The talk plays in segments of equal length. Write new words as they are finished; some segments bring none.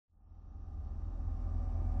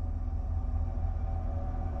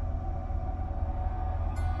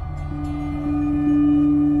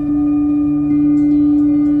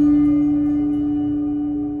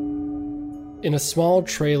In a small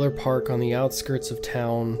trailer park on the outskirts of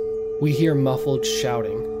town, we hear muffled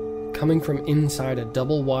shouting, coming from inside a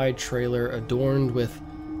double-wide trailer adorned with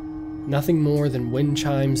nothing more than wind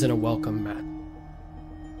chimes and a welcome mat.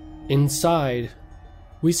 Inside,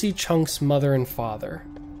 we see Chunk's mother and father,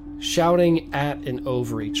 shouting at and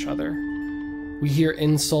over each other. We hear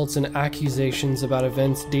insults and accusations about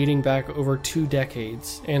events dating back over 2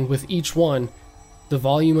 decades, and with each one, the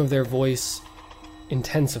volume of their voice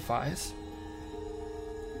intensifies.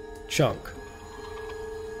 Chunk,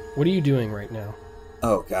 what are you doing right now?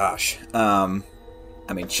 Oh gosh.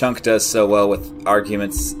 Chunk does so well with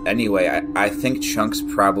arguments anyway. I think Chunk's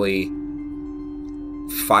probably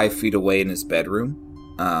 5 feet away in his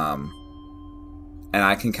bedroom. And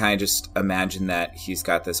I can kind of just imagine that he's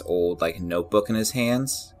got this old, notebook in his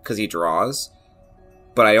hands, because he draws.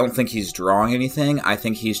 But I don't think he's drawing anything. I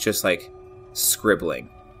think he's just,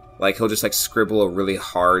 scribbling. He'll just, scribble a really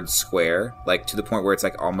hard square, to the point where it's,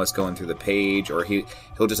 almost going through the page, or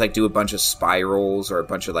he'll just, do a bunch of spirals, or a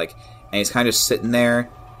bunch of, and he's kind of just sitting there,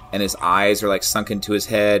 and his eyes are, sunk into his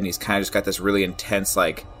head, and he's kind of just got this really intense,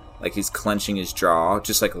 like he's clenching his jaw,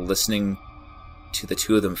 just, listening to the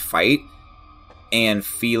two of them fight, and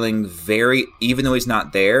feeling very, even though he's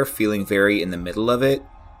not there, feeling very in the middle of it,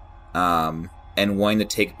 and wanting to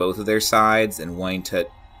take both of their sides, and wanting to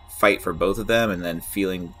fight for both of them, and then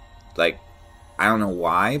feeling I don't know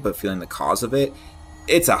why, but feeling the cause of it.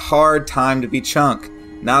 It's a hard time to be Chunk.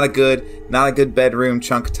 Not a good bedroom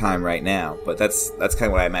Chunk time right now, but that's kind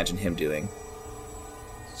of what I imagine him doing.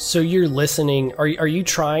 So you're listening. Are you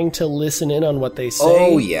trying to listen in on what they say?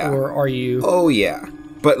 Oh yeah. Or are you? Oh yeah.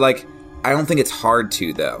 But I don't think it's hard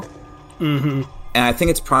to though. Mm-hmm. And I think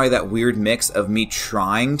it's probably that weird mix of me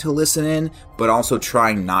trying to listen in, but also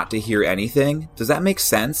trying not to hear anything. Does that make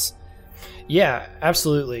sense? Yeah,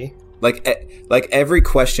 absolutely. Every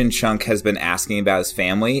question Chunk has been asking about his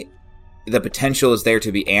family, the potential is there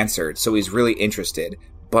to be answered, so he's really interested.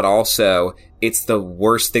 But also, it's the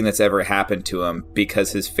worst thing that's ever happened to him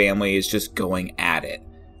because his family is just going at it.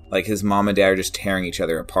 His mom and dad are just tearing each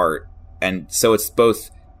other apart. And so it's both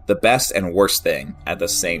the best and worst thing at the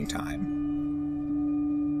same time.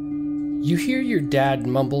 You hear your dad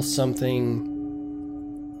mumble something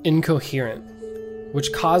incoherent,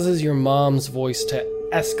 which causes your mom's voice to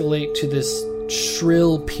escalate to this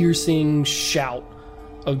shrill, piercing shout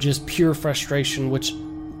of just pure frustration, which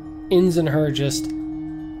ends in her just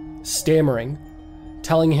stammering,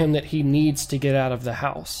 telling him that he needs to get out of the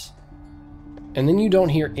house. And then you don't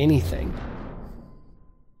hear anything.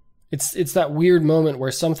 It's that weird moment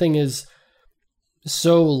where something is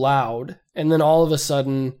so loud, and then all of a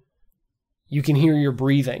sudden, you can hear your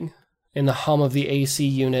breathing and the hum of the AC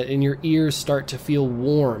unit, and your ears start to feel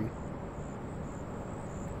warm.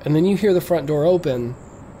 And then you hear the front door open,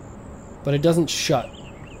 but it doesn't shut.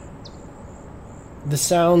 The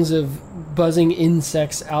sounds of buzzing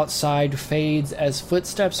insects outside fades as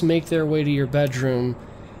footsteps make their way to your bedroom,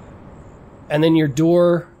 and then your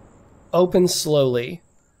door opens slowly,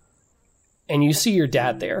 and you see your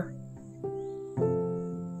dad there.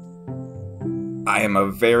 I am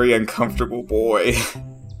a very uncomfortable boy.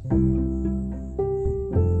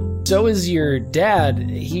 So is your dad.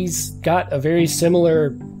 He's got a very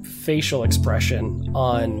similar facial expression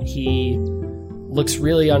on. He looks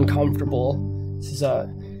really uncomfortable. He says,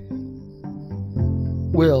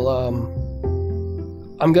 Will,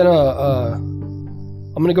 I'm gonna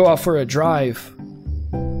go out for a drive.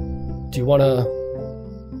 Do you wanna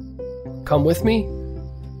come with me?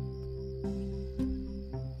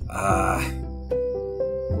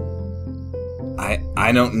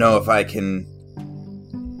 I don't know if I can.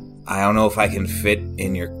 I don't know if I can fit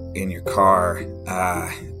in your car.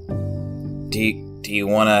 Do you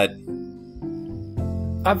wanna?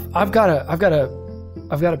 I've got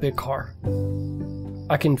a big car.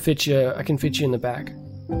 I can fit you in the back.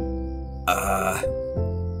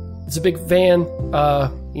 It's a big van.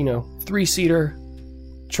 3-seater.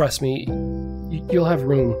 Trust me, you'll have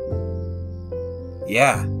room.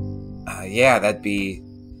 Yeah. That'd be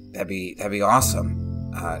awesome.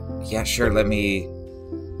 Yeah, sure. Let me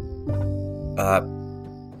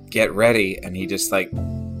get ready. And he just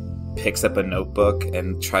picks up a notebook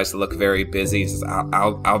and tries to look very busy. He says,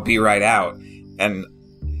 I'll be right out. And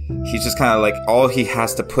he's just kind of all he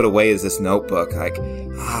has to put away is this notebook.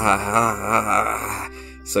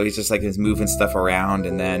 So he's just he's moving stuff around,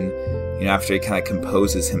 and then after he kind of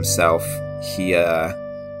composes himself, he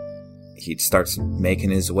starts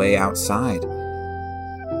making his way outside.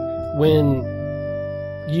 When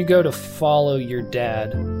you go to follow your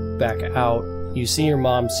dad back out, you see your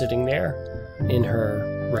mom sitting there in her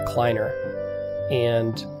recliner,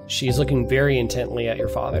 and She's looking very intently at your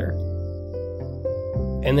father.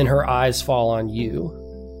 And then her eyes fall on you.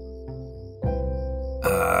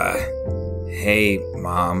 Hey,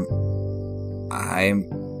 Mom. I'm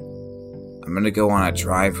gonna go on a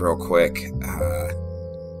drive real quick.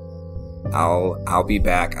 I'll be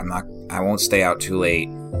back. I won't stay out too late.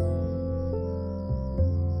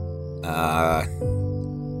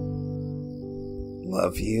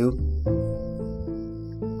 Love you.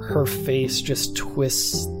 Her face just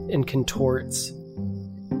twists and contorts.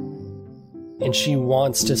 And she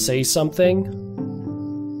wants to say something.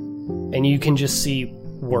 And you can just see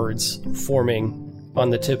words forming on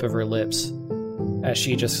the tip of her lips as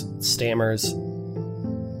she just stammers.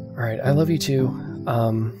 All right, I love you too.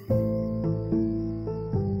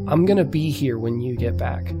 I'm gonna be here when you get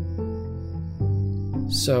back.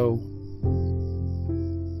 So,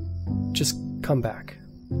 just come back.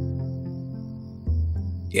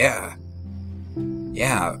 Yeah,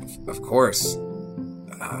 of course.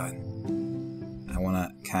 I want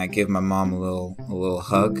to kind of give my mom a little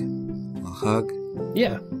hug.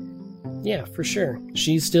 Yeah, for sure.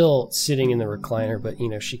 She's still sitting in the recliner, but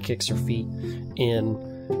she kicks her feet in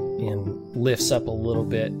and lifts up a little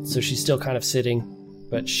bit. So she's still kind of sitting,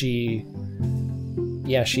 but she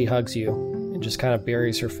hugs you and just kind of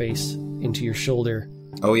buries her face into your shoulder.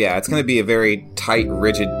 Oh yeah, it's going to be a very tight,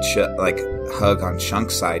 rigid hug on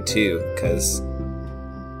Chunk's side too, because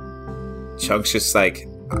Chunk's just like,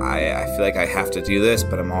 I feel like I have to do this,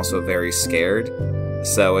 but I'm also very scared.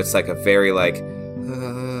 So it's like a very hug.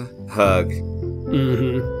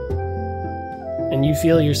 Mm-hmm. And you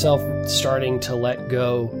feel yourself starting to let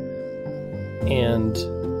go, and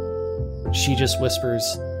she just whispers,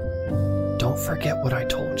 "Don't forget what I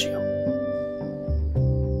told you."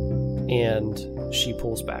 And she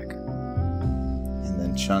pulls back. And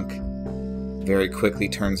then Chunk very quickly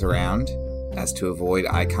turns around as to avoid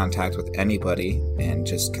eye contact with anybody and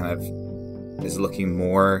just kind of is looking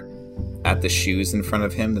more at the shoes in front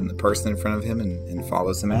of him than the person in front of him and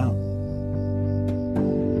follows them out.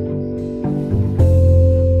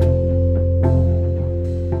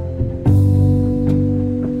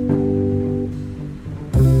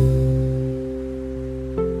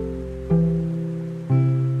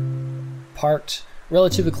 Parked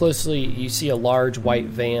relatively closely, you see a large white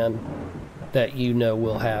van that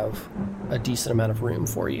will have a decent amount of room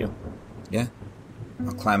for you. Yeah,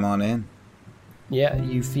 I'll climb on in. Yeah,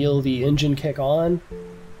 you feel the engine kick on,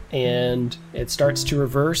 and it starts to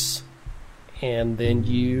reverse, and then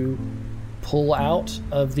you pull out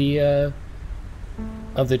of the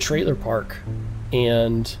trailer park,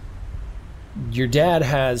 and your dad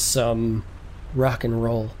has some rock and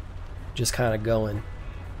roll just kind of going,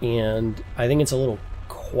 and I think it's a little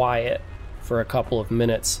quiet for a couple of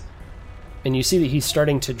minutes, and you see that he's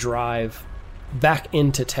starting to drive back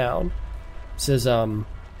into town. Says,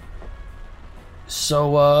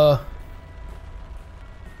 So,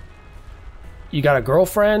 you got a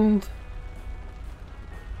girlfriend?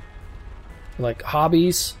 Like,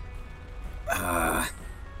 hobbies?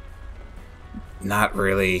 Not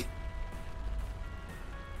really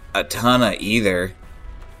a ton of either.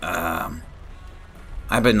 I've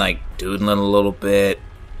been, doodling a little bit.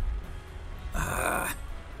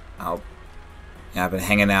 I've been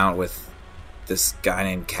hanging out with this guy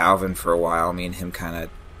named Calvin for a while. Me and him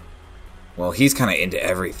he's kind of into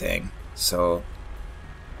everything, so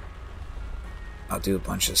I'll do a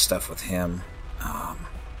bunch of stuff with him.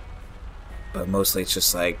 But mostly it's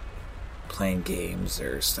just playing games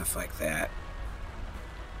or stuff like that.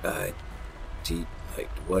 Do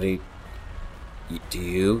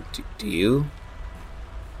you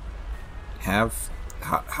have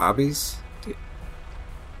hobbies?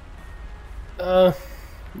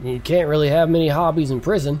 You can't really have many hobbies in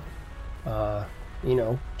prison.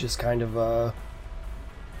 Just kind of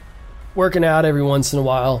working out every once in a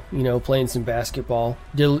while, playing some basketball.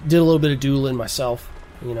 Did a little bit of doodling myself,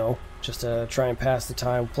 just to try and pass the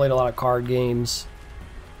time. Played a lot of card games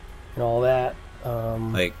and all that.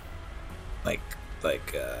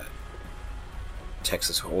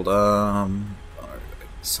 Texas Hold'em or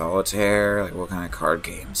Solitaire. What kind of card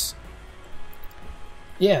games?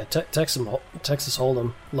 Yeah, Texas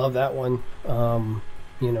Hold'em. Love that one.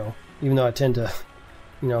 Even though I tend to,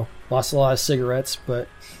 lost a lot of cigarettes, but...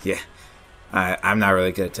 Yeah, I'm not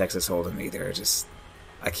really good at Texas Hold'em either.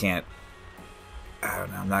 I can't... I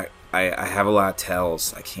don't know, I have a lot of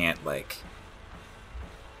tells. I can't,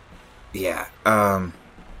 Yeah,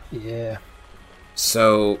 Yeah.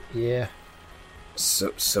 So... Yeah.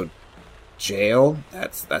 So jail?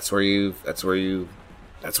 That's where you've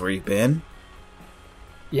been?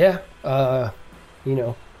 Yeah, I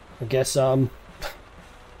guess,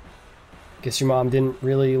 guess your mom didn't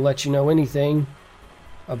really let you know anything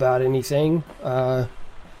about anything.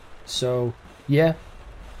 So, yeah,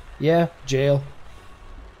 jail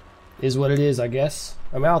is what it is, I guess.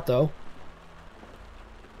 I'm out, though.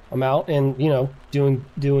 I'm out and, doing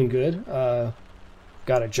good.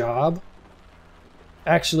 Got a job.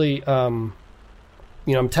 Actually, I'm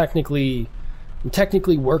technically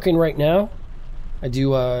working right now. I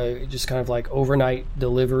do just kind of like overnight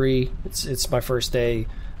delivery. It's my first day,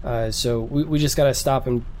 so we just gotta stop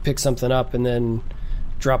and pick something up and then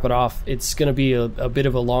drop it off. It's gonna be a bit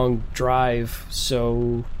of a long drive,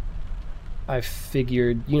 so I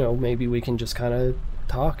figured maybe we can just kind of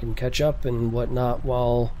talk and catch up and whatnot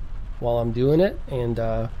while I'm doing it, and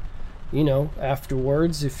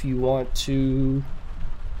afterwards, if you want to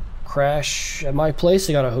crash at my place,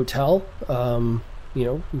 I got a hotel. And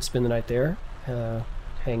spend the night there.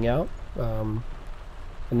 Hang out. I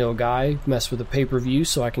know a guy, mess with a pay-per-view,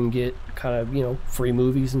 so I can get kind of, free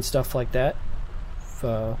movies and stuff like that.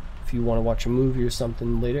 If you want to watch a movie or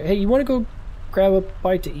something later. Hey, you want to go grab a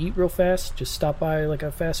bite to eat real fast? Just stop by like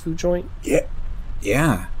a fast food joint?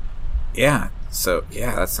 Yeah. So,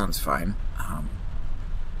 that sounds fine.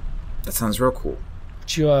 That sounds real cool.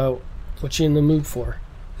 What you in the mood for?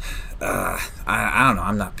 I don't know.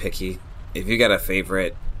 I'm not picky. If you got a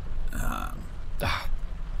favorite...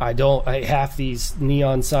 I don't. I half these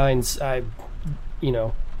neon signs. I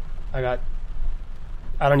don't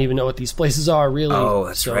even know what these places are really. Oh,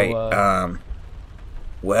 that's right.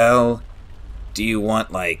 Well, do you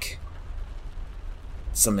want like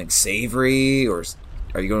something savory, or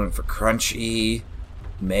are you going for crunchy,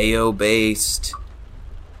 mayo based,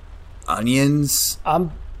 onions?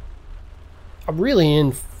 I'm really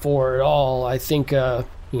in for it all. I think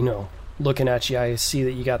looking at you, I see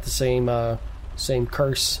that you got the same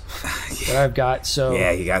curse that I've got. So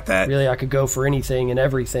yeah, you got that. Really, I could go for anything and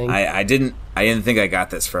everything. I didn't think I got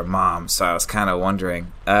this from Mom, so I was kind of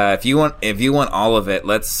wondering. If you want all of it,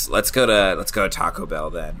 let's go to Taco Bell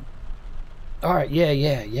then. All right,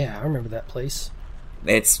 yeah. I remember that place.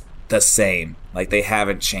 It's the same. Like, they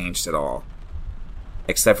haven't changed at all,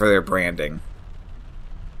 except for their branding.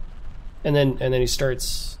 And then he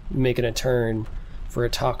starts making a turn for a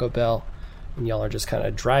Taco Bell, and y'all are just kind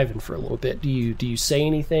of driving for a little bit. Do you say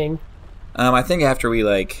anything? I think after we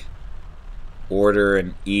like order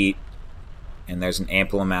and eat, and there's an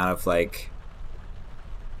ample amount of like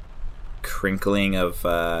crinkling of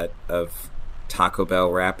Taco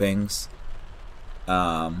Bell wrappings,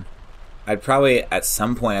 I'd probably at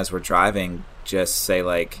some point as we're driving just say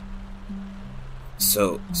like,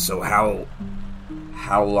 so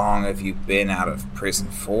how long have you been out of prison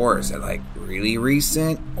for? Is it like really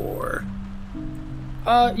recent or?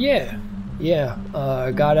 Yeah.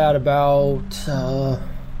 I got out about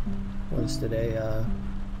what is today?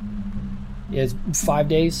 It's 5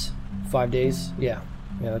 days. 5 days. Yeah,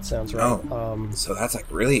 that sounds right. Oh, so that's like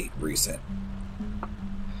really recent.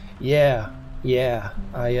 Yeah.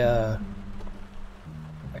 I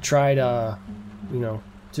tried.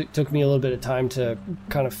 Took me a little bit of time to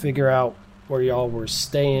kind of figure out where y'all were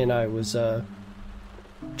staying. I was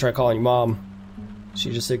tried calling your mom.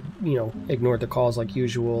 She just ignored the calls like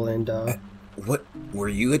usual. And what were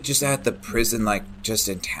you just at the prison, like just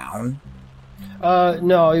in town?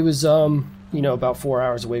 No, it was about 4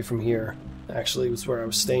 hours away from here. Actually, it was where I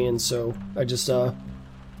was staying. So I just got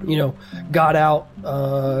out,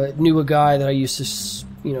 knew a guy that I used to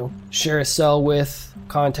share a cell with,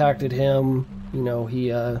 contacted him. He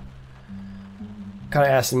kind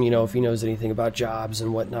of asked him, if he knows anything about jobs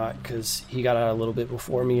and whatnot, because he got out a little bit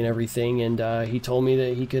before me and everything, and he told me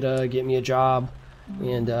that he could get me a job,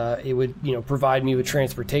 and it would, provide me with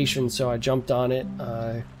transportation, so I jumped on it.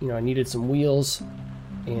 I needed some wheels,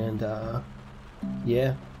 and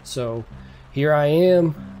so here I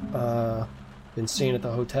am, been staying at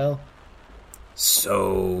the hotel.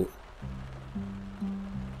 So,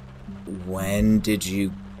 when did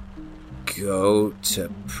you go to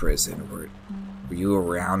prison? Were you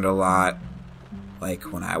around a lot,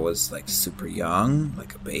 like when I was like super young,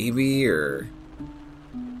 like a baby, or?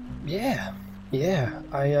 Yeah.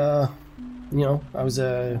 I was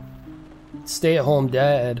a stay-at-home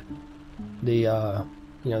dad. The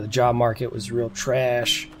job market was real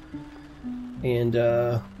trash, and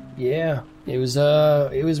it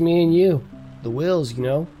was me and you, the Wills,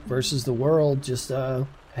 versus the world, just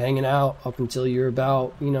hanging out up until you're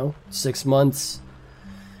about 6 months.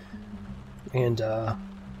 And,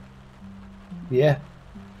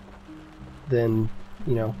 then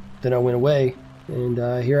I went away,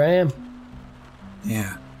 and, here I am.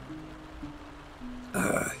 Yeah.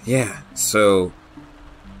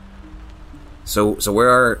 So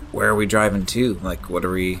where are we driving to? Like, what are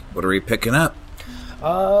we picking up?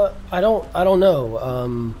 I don't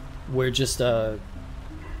know. We're just I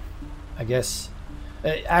guess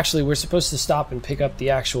actually we're supposed to stop and pick up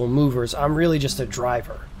the actual movers. I'm really just a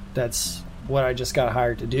driver. That's what I just got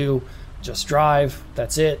hired to do. Just drive.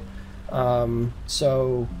 That's it.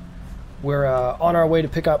 So we're on our way to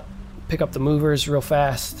pick up the movers real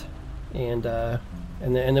fast, and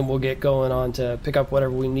then we'll get going on to pick up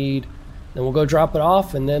whatever we need. Then we'll go drop it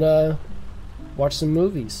off, and then watch some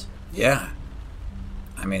movies. Yeah.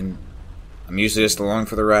 I mean, I'm usually just along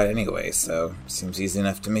for the ride anyway, so seems easy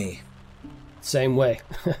enough to me. Same way.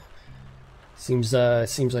 seems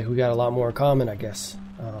like we got a lot more in common, I guess.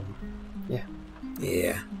 Yeah.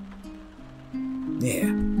 Yeah.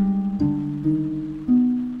 Yeah.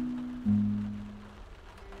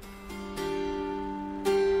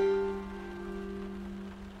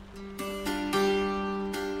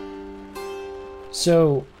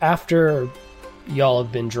 So after y'all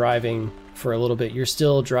have been driving for a little bit, you're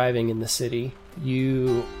still driving in the city.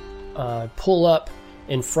 You pull up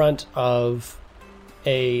in front of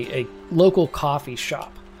a local coffee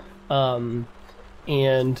shop, and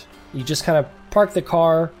you just kind of park the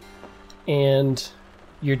car, and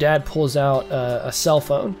your dad pulls out a cell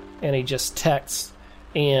phone, and he just texts,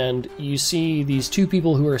 and you see these two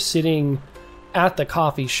people who are sitting at the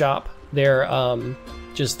coffee shop. They're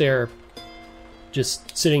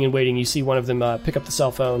just sitting and waiting. You see one of them pick up the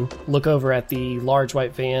cell phone, look over at the large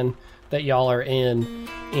white van that y'all are in,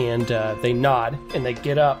 and they nod, and they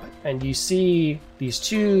get up, and you see these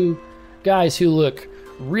two guys who look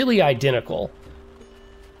really identical,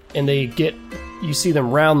 and you see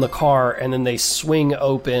them round the car, and then they swing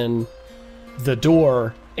open the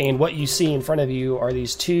door, and what you see in front of you are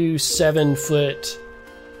these two 7-foot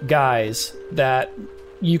guys that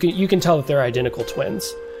you can tell that they're identical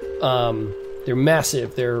twins. They're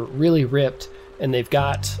massive, they're really ripped, and they've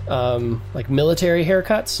got like military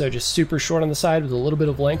haircuts, so just super short on the side with a little bit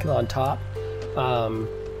of length on top,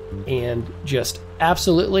 and just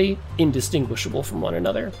absolutely indistinguishable from one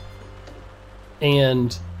another.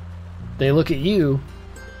 And they look at you.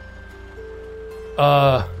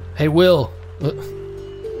 Hey Will,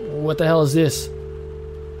 what the hell is this?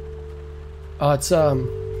 It's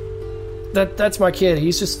That's my kid.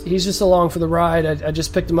 He's just along for the ride. I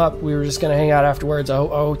just picked him up. We were just gonna hang out afterwards.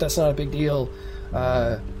 Oh, that's not a big deal.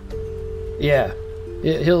 Yeah,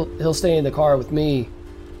 he'll stay in the car with me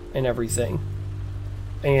and everything.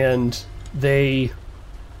 And they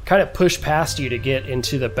kind of push past you to get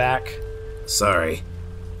into the back. Sorry.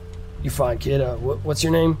 You're fine, kid. What's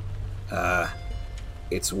your name?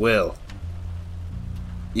 It's Will.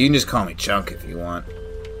 You can just call me Chunk if you want.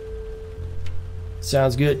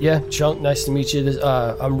 Sounds good. Yeah, Chunk, nice to meet you.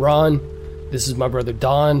 I'm Ron. This is my brother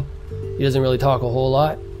Don. He doesn't really talk a whole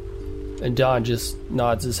lot. And Don just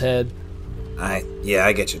nods his head. I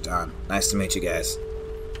get you, Don. Nice to meet you guys.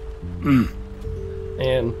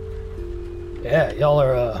 And yeah, y'all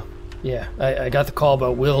are I got the call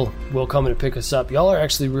about Will coming to pick us up. Y'all are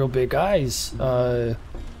actually real big guys.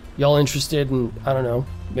 Y'all interested in, I don't know,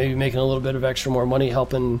 maybe making a little bit of extra more money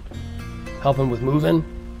helping with moving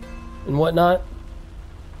and whatnot?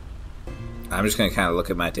 I'm just gonna kind of look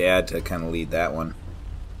at my dad to kind of lead that one.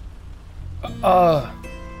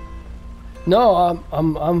 No,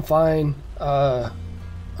 I'm fine.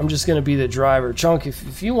 I'm just gonna be the driver. Chunk,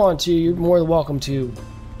 if you want to, you're more than welcome to.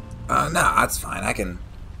 No, that's fine.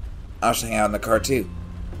 I'll just hang out in the car too.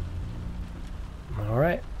 All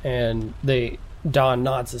right, and Don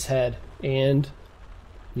nods his head, and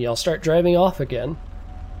y'all start driving off again.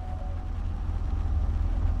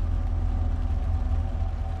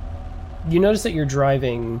 You notice that you're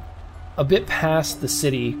driving a bit past the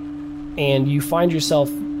city, and you find yourself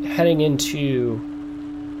heading into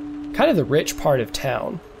kind of the rich part of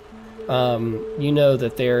town. You know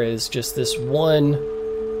that there is just this one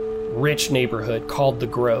rich neighborhood called the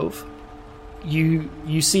Grove. You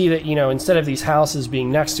see that, instead of these houses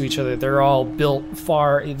being next to each other, they're all built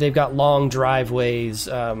they've got long driveways,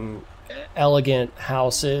 elegant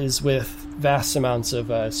houses with vast amounts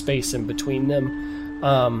of space in between them.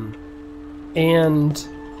 And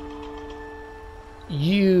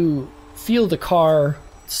you feel the car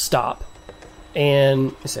stop,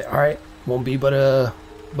 and you say, all right, won't be but a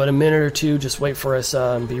minute or two, just wait for us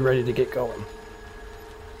and be ready to get going.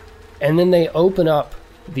 And then they open up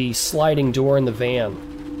the sliding door in the van,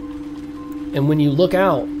 and when you look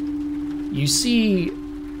out, you see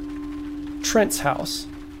Trent's house.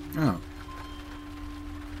 Oh.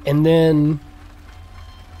 And then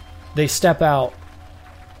they step out,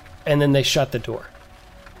 and then they shut the door.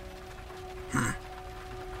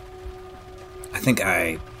 think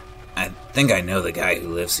I know the guy who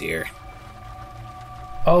lives here.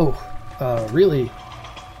 Oh, really?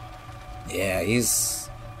 Yeah,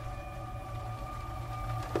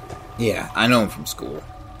 Yeah, I know him from school.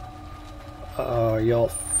 Y'all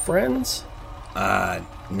friends?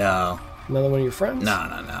 No. Another one of your friends?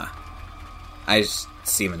 No. I just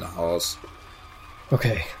see him in the halls.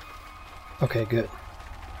 Okay, good.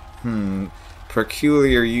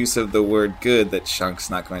 Peculiar use of the word good that Chunk's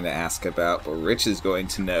not going to ask about, but Rich is going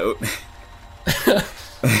to note.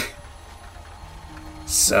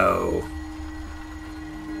 So,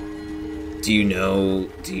 do you know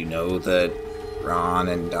the Ron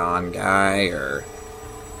and Don guy, or?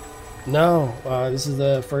 No, this is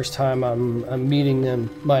the first time I'm meeting them.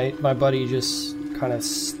 My buddy just kind of,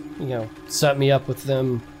 set me up with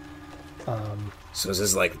them. So is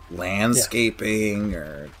this like landscaping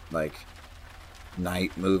or like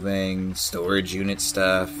night moving storage unit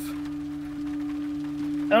stuff? I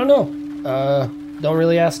don't know. Don't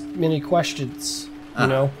really ask many questions.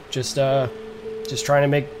 Just trying to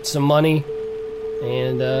make some money,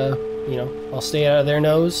 and I'll stay out of their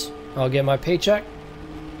nose. I'll get my paycheck.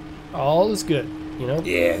 All is good,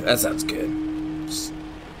 Yeah, that sounds good.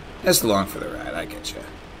 Just along for the ride, I get you.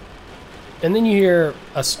 And then you hear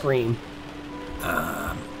a scream.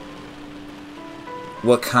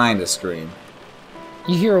 What kind of scream?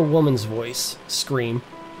 You hear a woman's voice scream,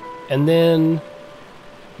 and then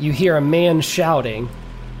you hear a man shouting,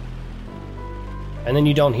 and then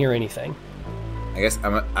you don't hear anything. I guess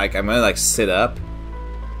I'm gonna sit up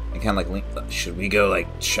and kind of lean. Should we go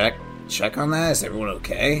check on that? Is everyone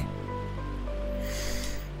okay?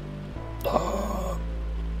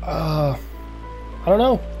 I don't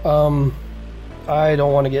know. I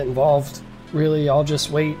don't want to get involved. Really, I'll just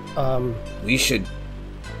wait. We should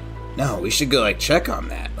go check on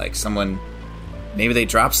that. Someone, maybe they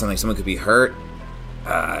dropped something. Someone could be hurt.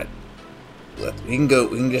 We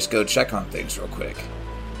can just go check on things real quick.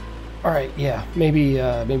 All right, yeah. Maybe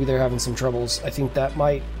they're having some troubles. I think that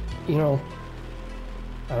might, I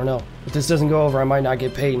don't know. If this doesn't go over, I might not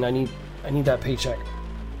get paid, and I need that paycheck.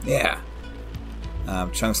 Yeah.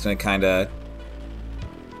 Chunk's gonna kind of,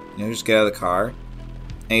 just get out of the car,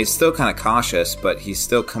 and he's still kind of cautious, but he's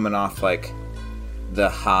still coming off the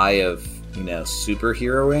high of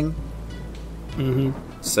superheroing. Mm-hmm.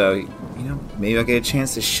 So maybe I'll get a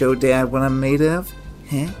chance to show Dad what I'm made of.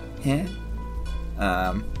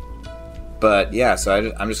 But yeah,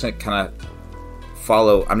 so I'm just gonna kind of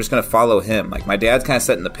follow. I'm just gonna follow him. My dad's kind of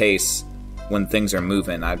setting the pace when things are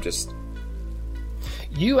moving.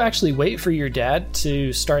 You actually wait for your dad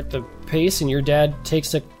to start the pace, and your dad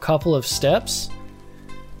takes a couple of steps,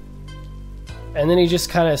 and then he just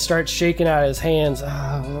kind of starts shaking out his hands.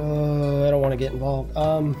 I don't want to get involved.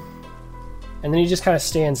 And then he just kind of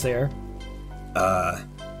stands there. And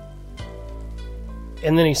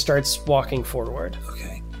then he starts walking forward.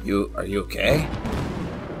 Okay. Are you okay?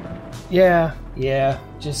 Yeah.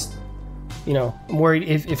 Just, I'm worried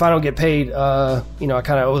if I don't get paid, I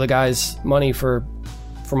kind of owe the guys money for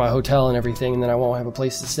my hotel and everything, and then I won't have a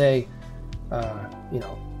place to stay.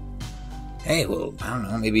 Hey, well, I don't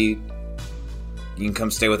know. Maybe you can come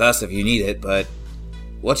stay with us if you need it, but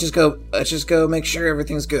let's just go make sure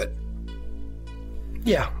everything's good.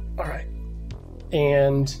 Yeah, all right.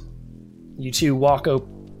 And you two walk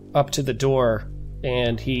up to the door,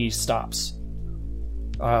 and he stops.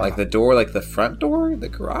 The door, the front door? The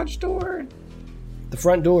garage door? The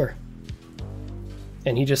front door.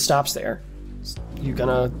 And he just stops there. You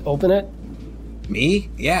gonna open it? Me?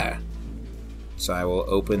 Yeah. So I will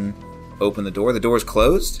open the door. The door's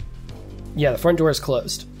closed? Yeah, the front door is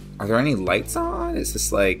closed. Are there any lights on? Is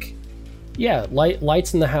this Yeah,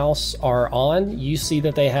 lights in the house are on. You see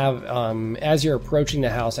that they have, as you're approaching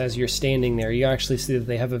the house, as you're standing there, you actually see that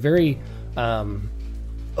they have a very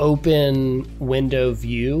open window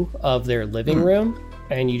view of their living room,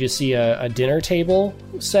 and you just see a dinner table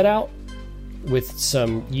set out with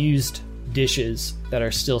some used dishes that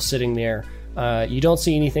are still sitting there. You don't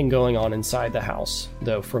see anything going on inside the house,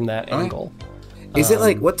 though, from that angle. Is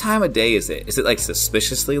it what time of day is it? Is it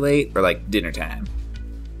suspiciously late or dinner time?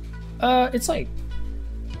 It's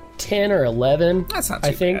 10 or 11. That's not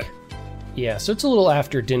too bad. Yeah, so it's a little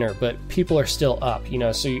after dinner, but people are still up,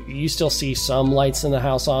 so you still see some lights in the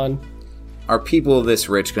house on. Are people this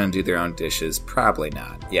rich going to do their own dishes? Probably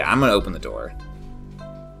not. Yeah, I'm going to open the door.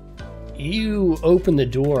 You open the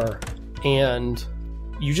door, and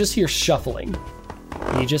you just hear shuffling.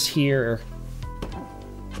 You just hear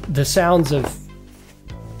the sounds of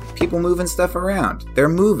people moving stuff around. They're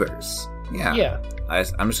movers. Yeah. Yeah.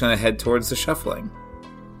 I'm just going to head towards the shuffling.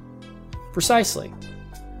 Precisely.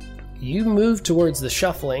 you move towards the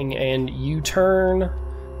shuffling and you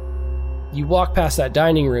walk past that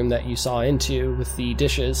dining room that you saw into with the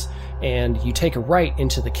dishes, and you take a right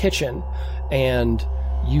into the kitchen, and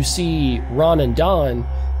you see Ron and Don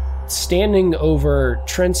standing over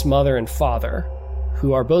Trent's mother and father,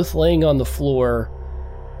 who are both laying on the floor,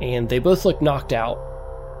 and they both look knocked out.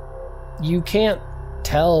 You can't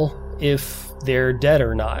tell if they're dead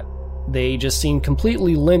or not. They just seem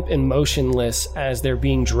completely limp and motionless as they're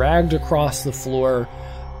being dragged across the floor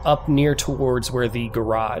up near towards where the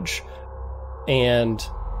garage. And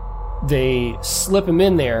they slip him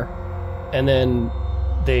in there, and then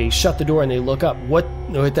they shut the door and they look up. What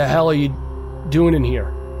the hell are you doing in here?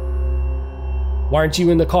 Why aren't you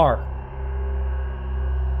in the car?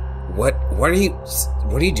 What are you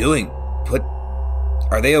doing?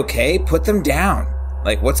 Are they okay? Put them down.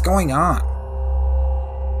 Like, what's going on?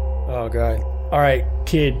 Oh god. All right,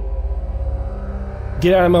 kid.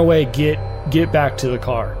 Get out of my way. Get back to the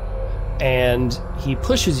car. And he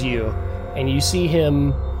pushes you, and you see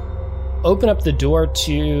him open up the door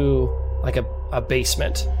to like a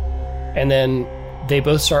basement. And then they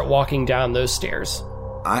both start walking down those stairs.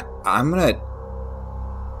 I'm gonna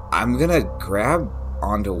grab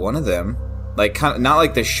onto one of them, like kind of not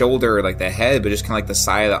like the shoulder or like the head, but just kind of like the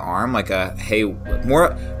side of the arm, like a hey,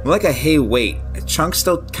 more like a hey wait. Chunk's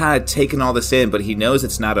still kind of taking all this in, but he knows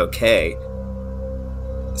it's not okay.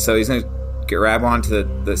 So he's gonna grab onto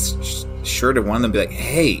the shirt of one of them, and be like,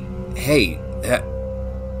 hey,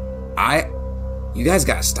 you guys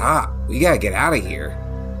gotta stop. We gotta get out of here.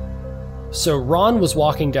 So Ron was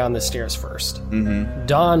walking down the stairs first. Mm-hmm.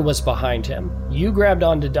 Don was behind him. You grabbed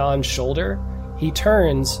onto Don's shoulder. He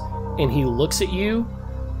turns and he looks at you.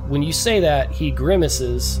 When you say that, he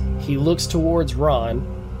grimaces. He looks towards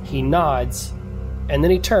Ron. He nods. And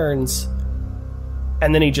then he turns.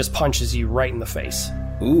 And then he just punches you right in the face.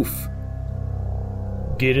 Oof.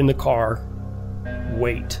 Get in the car.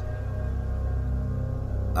 Wait.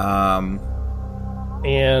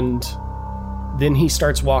 And then he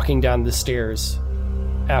starts walking down the stairs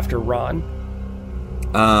after Ron.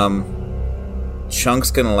 Chunk's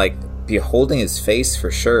gonna, like, be holding his face for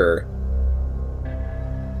sure.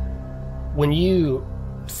 When you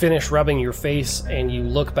finish rubbing your face and you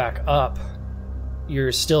look back up,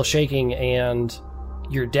 you're still shaking, and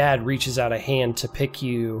your dad reaches out a hand to pick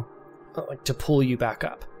you, like to pull you back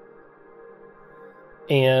up.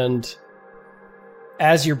 And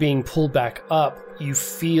as you're being pulled back up, you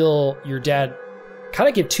feel your dad kind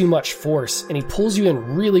of give too much force, and he pulls you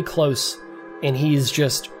in really close, and he's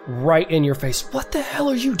just right in your face. What the hell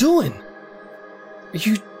are you doing?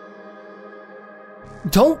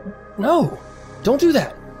 Don't do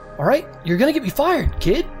that. All right? You're going to get me fired,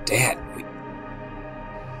 kid. Dad,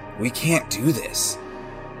 we can't do this.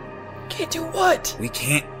 Can't do what? We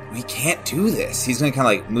can't do this. He's going to kind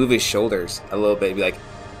of like move his shoulders a little bit and be like,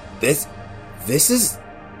 this is,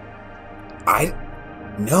 I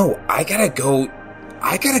gotta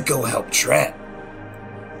go help Trent.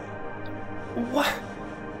 What?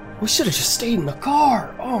 We should have just stayed in the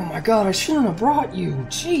car. Oh my god, I shouldn't have brought you.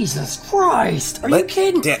 Jesus Christ. Are you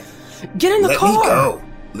kidding? Get in the car.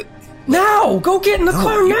 Let me go. Now! Go get in the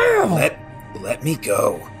car now! Let me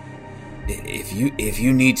go. If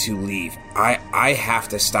you need to leave, I have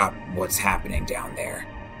to stop what's happening down there.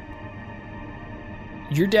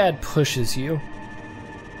 Your dad pushes you,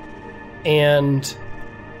 and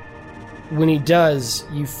when he does,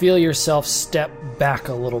 you feel yourself step back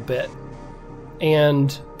a little bit,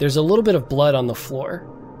 and there's a little bit of blood on the floor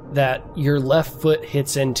that your left foot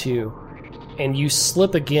hits into, and you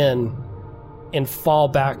slip again and fall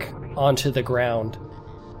back onto the ground.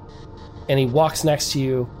 And he walks next to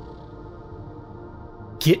you.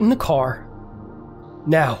 Get in the car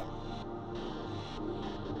now.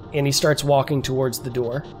 And he starts walking towards the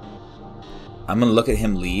door. I'm gonna look at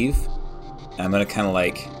him leave, and I'm gonna kind of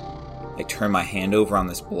like turn my hand over on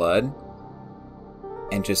this blood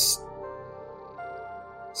and just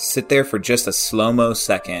sit there for just a slow-mo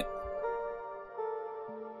second,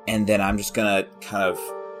 and then I'm just gonna kind of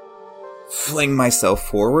fling myself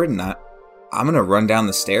forward, and I'm gonna run down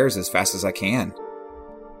the stairs as fast as I can.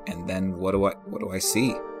 And then what do I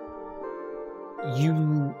see?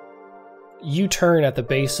 You turn at the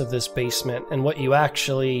base of this basement, and what you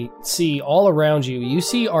actually see all around you, you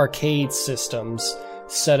see arcade systems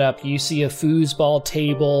set up. You see a foosball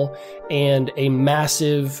table and a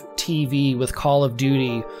massive TV with Call of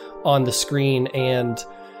Duty on the screen, and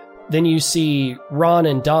then you see Ron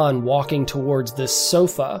and Don walking towards this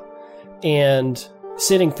sofa, and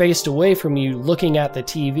sitting faced away from you, looking at the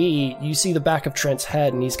TV, you see the back of Trent's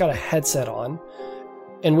head, and he's got a headset on.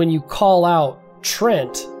 And when you call out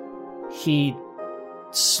Trent, he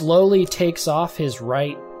slowly takes off his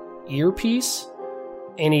right earpiece,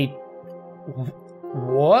 and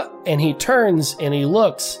what? And he turns and he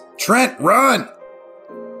looks. Trent, run!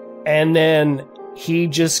 And then he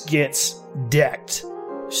just gets decked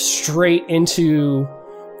straight into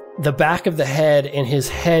the back of the head, and his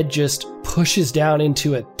head just pushes down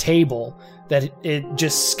into a table that it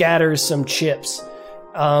just scatters some chips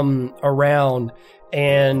around.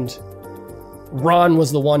 And Ron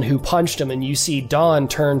was the one who punched him, and you see Don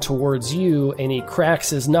turn towards you, and he cracks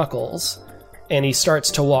his knuckles, and he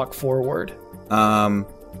starts to walk forward. Can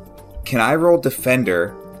I roll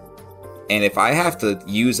Defender? And if I have to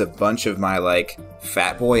use a bunch of my, like,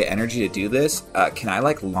 fat boy energy to do this, can I,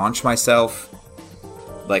 like, launch myself,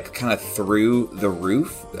 like, kind of through the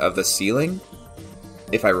roof of the ceiling?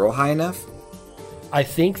 If I roll high enough? I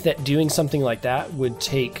think that doing something like that would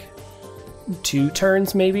take 2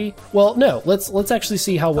 turns, maybe. Well, no, let's actually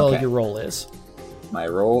see how well your roll is. My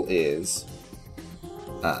roll is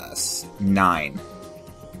 9.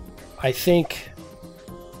 I think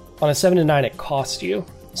on a 7 to 9 it costs you.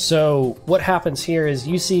 So what happens here is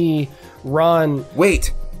you see Ron...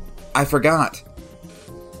 Wait! I forgot.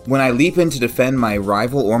 When I leap in to defend my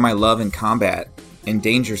rival or my love in combat, in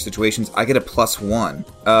danger situations, I get a +1.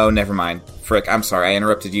 Oh, never mind. Frick, I'm sorry, I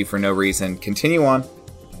interrupted you for no reason. Continue on.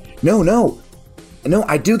 No,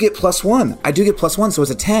 I do get +1. I do get +1, so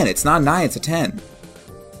it's a 10. It's not 9, it's a 10.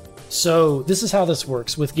 So this is how this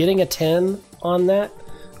works. With getting a 10 on that,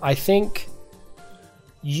 I think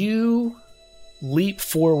you leap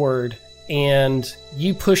forward and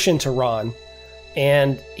you push into Ron,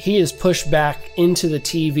 and he is pushed back into the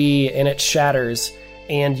TV and it shatters,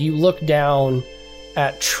 and you look down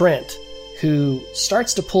at Trent, who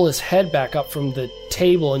starts to pull his head back up from the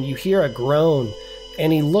table, and you hear a groan,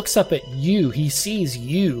 and he looks up at you. He sees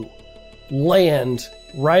you land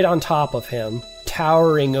right on top of him,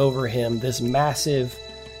 towering over him, this massive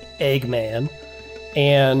Eggman,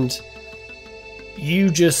 and you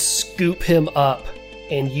just scoop him up,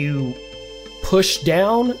 and you push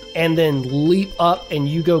down and then leap up, and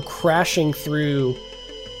you go crashing through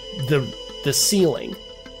the ceiling.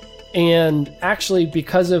 And actually,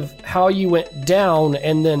 because of how you went down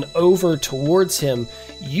and then over towards him,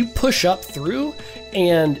 you push up through,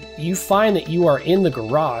 and you find that you are in the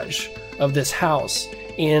garage of this house.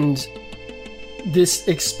 And this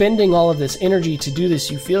expending all of this energy to do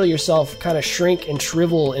this, you feel yourself kind of shrink and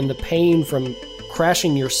shrivel in the pain from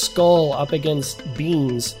crashing your skull up against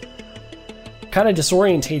beams. Kind of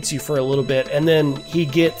disorientates you for a little bit, and then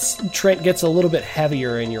Trent gets a little bit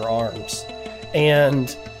heavier in your arms,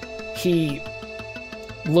 and he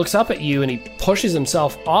looks up at you and he pushes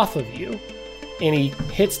himself off of you, and he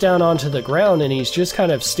hits down onto the ground, and he's just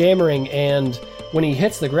kind of stammering, and when he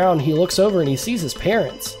hits the ground, he looks over and he sees his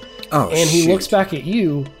parents. Oh, and he shoot. looks back at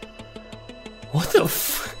you.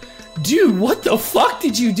 Dude, what the fuck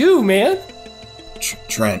did you do, man?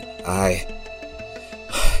 Trent, I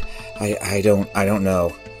don't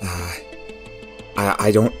know.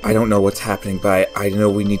 I don't know what's happening, but I know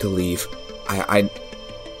we need to leave.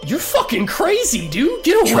 You're fucking crazy, dude.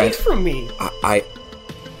 Get away Trent, from me.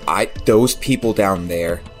 Those people down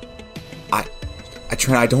there.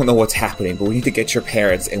 Trent, I don't know what's happening, but we need to get your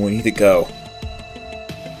parents, and we need to go.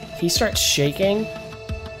 He starts shaking,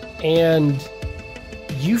 and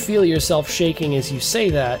you feel yourself shaking as you say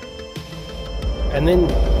that, and then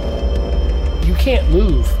you can't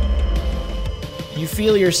move. You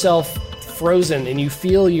feel yourself frozen, and you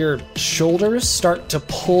feel your shoulders start to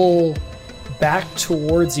pull back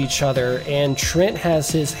towards each other, and Trent has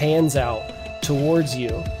his hands out towards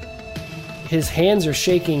you. His hands are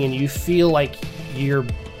shaking, and you feel like your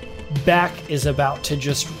back is about to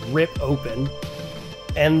just rip open.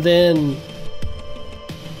 And then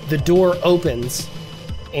the door opens,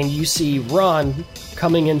 and you see Ron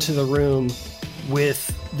coming into the room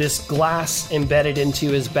with this glass embedded into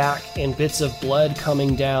his back and bits of blood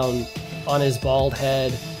coming down on his bald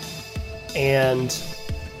head. And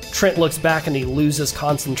Trent looks back and he loses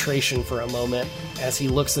concentration for a moment as he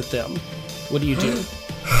looks at them. What do you do?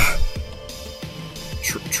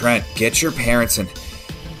 Trent, get your parents and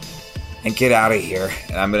get out of here.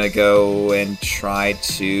 And I'm gonna go and try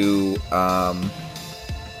to I'm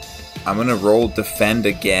gonna roll defend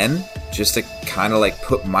again, just to kind of like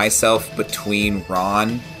put myself between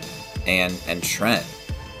Ron and Trent,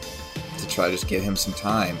 to try to just give him some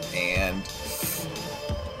time. And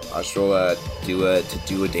I'll just roll do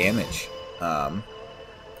a damage.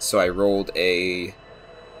 So I rolled a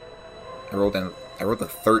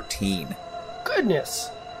 13. Goodness.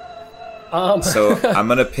 So I'm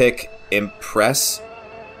gonna pick Impress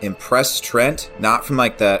impress Trent, not from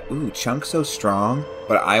like the, ooh, Chunk's so strong,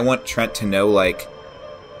 but I want Trent to know, like,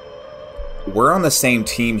 we're on the same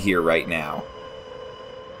team here right now.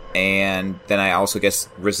 And then I also guess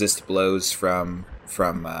resist blows from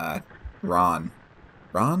Ron.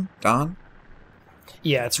 Ron? Don?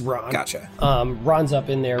 Yeah, it's Ron. Gotcha. Ron's up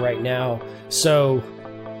in there right now. So,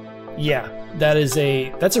 yeah, that's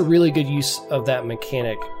a really good use of that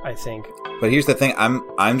mechanic, I think. But here's the thing,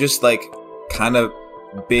 I'm just like kind of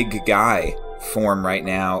big guy form right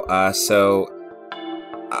now. So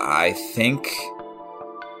I think,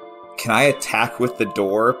 can I attack with the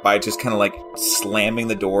door by just kind of like slamming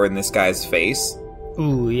the door in this guy's face?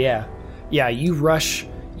 Ooh, yeah. Yeah, you rush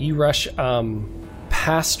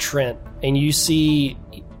past Trent, and you see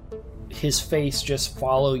his face just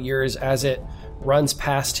follow yours as it runs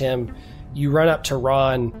past him. You run up to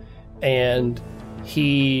Ron, and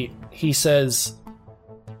he says,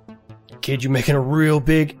 "Kid, you making a real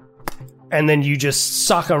big..." And then you just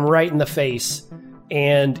sock him right in the face.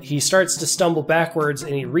 And he starts to stumble backwards,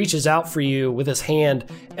 and he reaches out for you with his hand,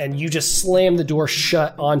 and you just slam the door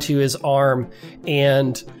shut onto his arm.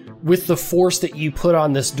 And with the force that you put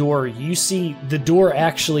on this door, you see the door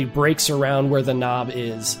actually breaks around where the knob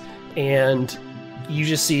is. And you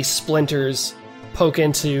just see splinters poke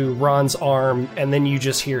into Ron's arm, and then you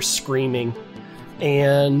just hear screaming.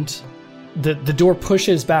 And the door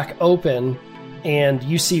pushes back open, and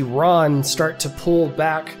you see Ron start to pull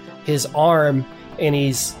back his arm, and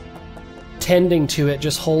he's tending to it,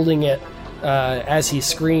 just holding it as he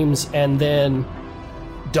screams, and then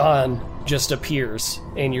Don just appears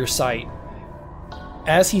in your sight.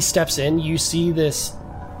 As he steps in, you see this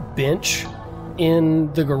bench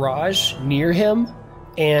in the garage near him,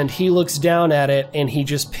 and he looks down at it, and he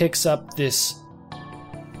just picks up this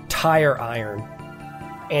tire iron,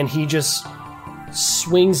 and he just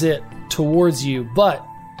swings it towards you, but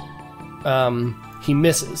he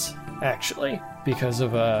misses, actually. Because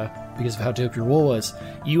of how dope your roll was.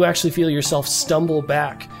 You actually feel yourself stumble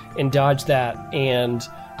back and dodge that, and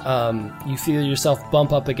you feel yourself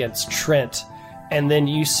bump up against Trent, and then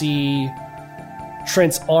you see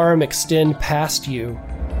Trent's arm extend past you,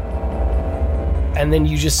 and then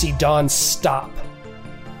you just see Don stop,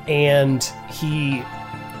 and he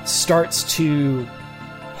starts to,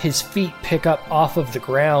 his feet pick up off of the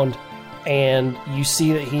ground, and you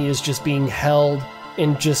see that he is just being held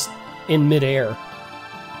in midair.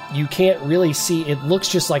 You can't really see, it looks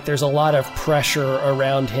just like there's a lot of pressure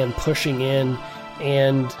around him pushing in,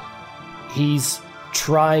 and he's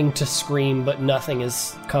trying to scream, but nothing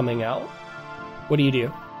is coming out. What do you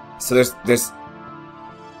do? So there's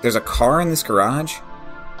a car in this garage?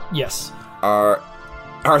 Yes. Are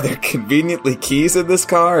there conveniently keys in this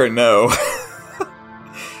car, or no?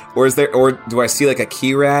 or do I see like a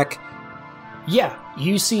key rack? Yeah,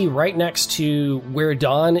 you see right next to where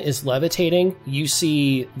Don is levitating, you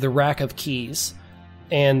see the rack of keys.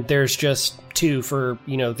 And there's just two for,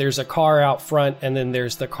 there's a car out front, and then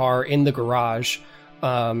there's the car in the garage.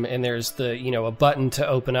 And there's a button to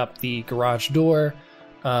open up the garage door.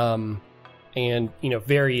 And,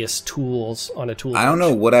 various tools on a tool bench. I don't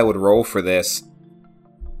know what I would roll for this.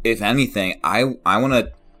 If anything, I want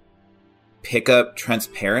to pick up Trent's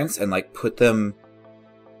parents and, put them...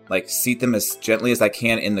 seat them as gently as I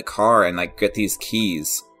can in the car and, get these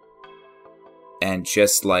keys. And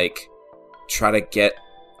just, try to get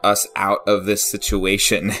us out of this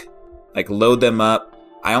situation. Load them up.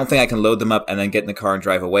 I don't think I can load them up and then get in the car and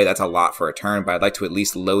drive away. That's a lot for a turn, but I'd like to at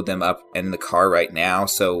least load them up in the car right now,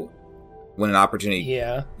 so when an opportunity...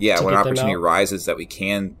 when an opportunity arises that we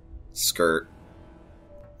can skirt.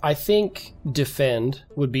 I think defend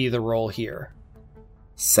would be the roll here.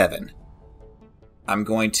 7. I'm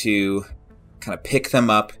going to kind of pick them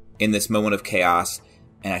up in this moment of chaos,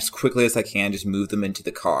 and as quickly as I can, just move them into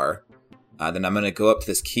the car. Then I'm going to go up to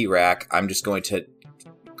this key rack. I'm just going to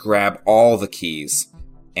grab all the keys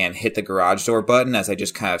and hit the garage door button as I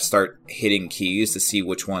just kind of start hitting keys to see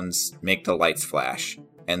which ones make the lights flash.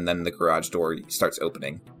 And then the garage door starts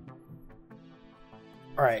opening.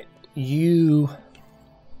 All right. You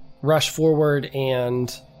rush forward,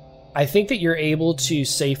 and I think that you're able to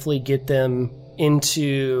safely get them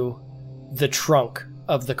into the trunk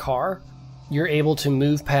of the car. You're able to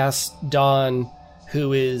move past Don,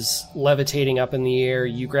 who is levitating up in the air.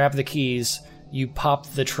 You grab the keys, you pop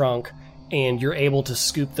the trunk, and you're able to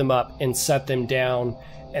scoop them up and set them down.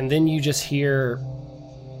 And then you just hear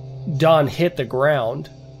Don hit the ground.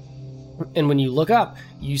 And when you look up,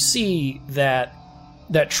 you see that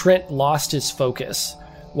Trent lost his focus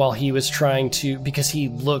while he was trying to, because he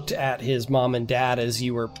looked at his mom and dad as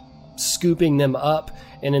you were scooping them up,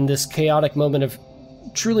 and in this chaotic moment of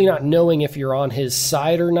truly not knowing if you're on his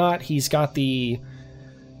side or not. He's got the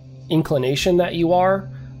inclination that you are,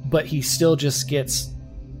 but he still just gets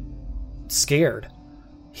scared.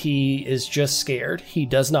 He is just scared. He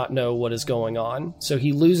does not know what is going on. So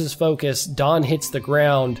he loses focus. Don hits the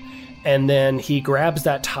ground, and then he grabs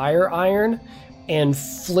that tire iron and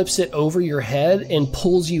flips it over your head and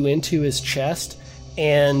pulls you into his chest,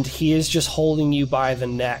 and he is just holding you by the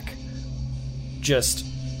neck, just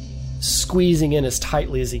squeezing in as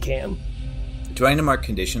tightly as he can. Do I need to mark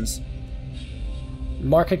conditions?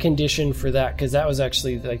 Mark a condition for that, because that was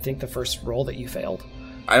actually, I think, the first roll that you failed.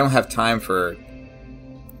 I don't have time for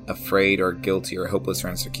afraid or guilty or hopeless or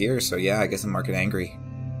insecure, so yeah, I guess I'm marking angry.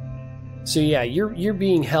 So yeah, you're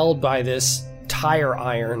being held by this tire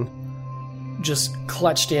iron, just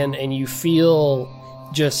clutched in, and you feel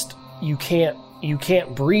just you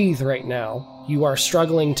can't breathe right now. You are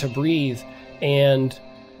struggling to breathe, and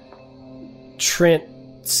Trent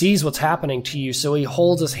sees what's happening to you, so he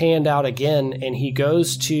holds his hand out again, and he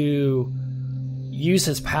goes to use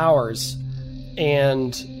his powers,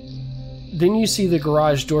 and then you see the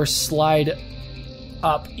garage door slide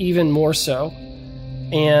up even more so,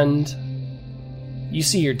 and you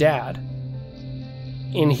see your dad,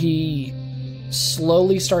 and he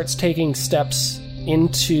slowly starts taking steps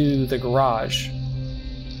into the garage,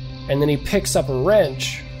 and then he picks up a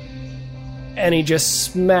wrench, and he just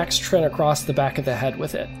smacks Trent across the back of the head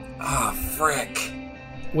with it. Ah, frick.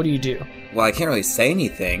 What do you do? Well, I can't really say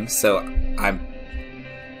anything, so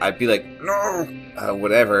I'd be like, no,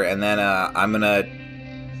 whatever, and then I'm gonna,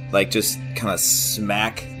 like, just kind of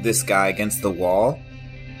smack this guy against the wall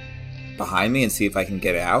behind me and see if I can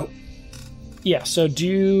get out. Yeah, so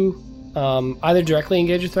do either directly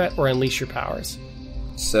engage a threat or unleash your powers.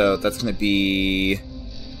 So that's gonna be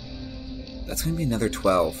another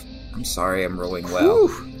 12. I'm sorry, I'm rolling well.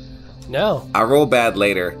 Whew. No. I'll roll bad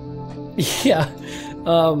later. Yeah.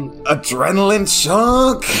 Adrenaline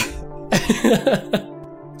chunk!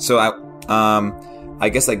 So I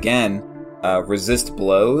guess again, resist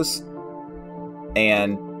blows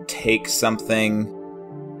and take something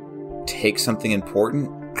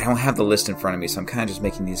important. I don't have the list in front of me, so I'm kind of just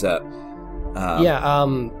making these up.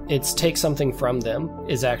 It's take something from them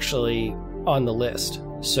is actually on the list.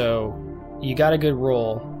 So you got a good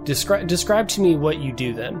roll. Describe to me what you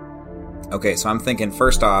do then. Okay, so I'm thinking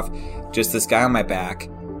first off, just this guy on my back,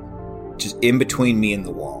 just in between me and the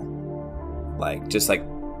wall, just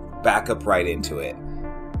back up right into it.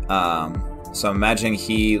 So I'm imagining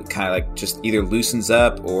he kind of just either loosens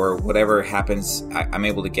up or whatever happens, I'm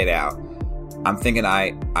able to get out. I'm thinking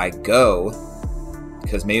I go,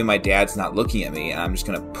 because maybe my dad's not looking at me, and I'm just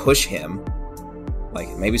going to push him,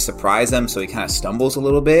 maybe surprise him so he kind of stumbles a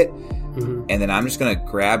little bit, and then I'm just going to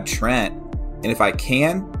grab Trent, and if I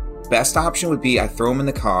can, best option would be I throw him in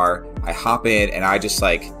the car, I hop in, and I just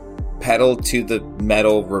pedal to the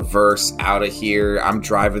metal, reverse out of here. I'm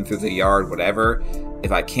driving through the yard, whatever.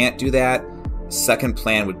 If I can't do that, second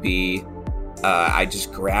plan would be I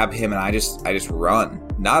just grab him and I just run.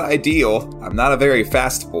 Not ideal. I'm not a very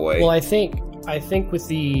fast boy. Well, I think with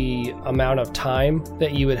the amount of time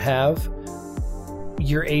that you would have,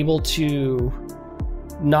 you're able to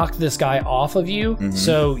knock this guy off of you. Mm-hmm.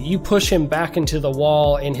 So you push him back into the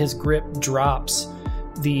wall and his grip drops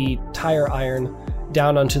the tire iron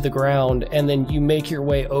down onto the ground, and then you make your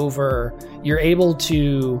way over. You're able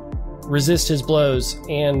to resist his blows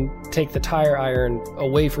and take the tire iron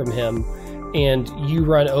away from him, and you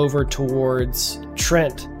run over towards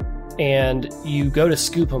Trent, and you go to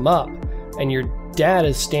scoop him up, and your dad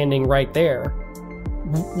is standing right there.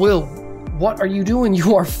 Will, what are you doing?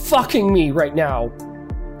 You are fucking me right now.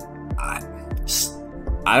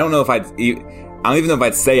 I don't know if I don't even know if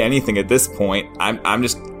I'd say anything at this point. I'm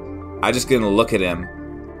just gonna look at him.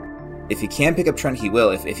 If he can pick up Trent, he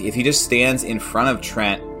will. If he just stands in front of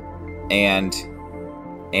Trent and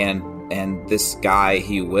this guy,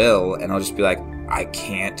 he will. And I'll just be like, I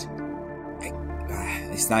can't.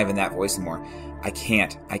 It's not even that voice anymore. I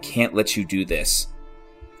can't let you do this.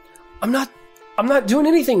 I'm not doing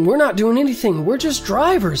anything. We're not doing anything. We're just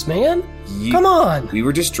drivers, man. Come on. We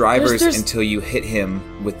were just drivers until you hit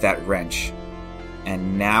him with that wrench.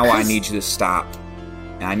 And now I need you to stop.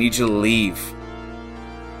 And I need you to leave.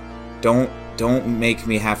 Don't make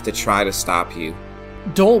me have to try to stop you.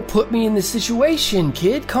 Don't put me in this situation,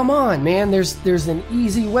 kid. Come on, man. There's an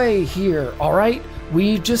easy way here, all right?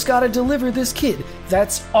 We just got to deliver this kid.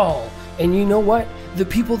 That's all. And you know what? The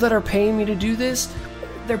people that are paying me to do this,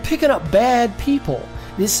 they're picking up bad people.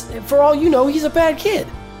 This, for all you know, he's a bad kid.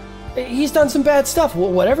 He's done some bad stuff.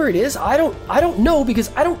 Well, whatever it is, I don't know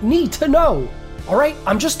because I don't need to know. All right?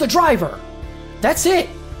 I'm just the driver. That's it.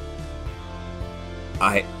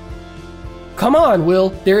 I... Come on, Will.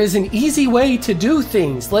 There is an easy way to do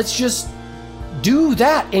things. Let's just do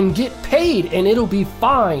that and get paid, and it'll be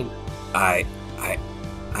fine. I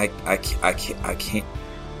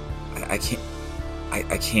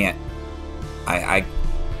can't.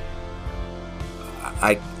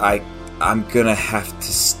 I'm gonna have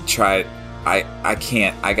to try. I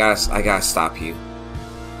can't. I gotta stop you.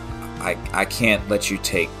 I can't let you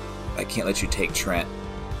take Trent.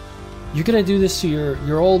 You're gonna do this to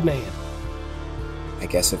your old man. I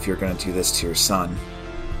guess if you're gonna do this to your son.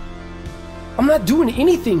 I'm not doing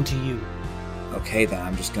anything to you. Okay, then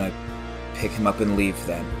I'm just gonna pick him up and leave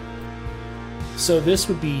then. So this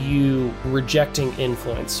would be you rejecting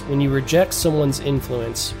influence. When you reject someone's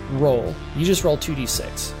influence, roll. You just roll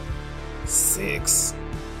 2d6. 6.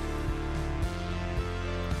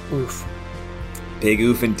 Oof. Big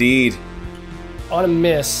oof indeed. On a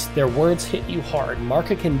miss, their words hit you hard.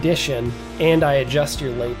 Mark a condition, and I adjust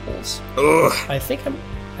your labels. Ugh. I think I'm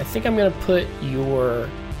gonna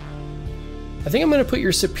put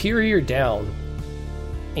your superior down,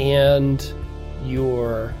 and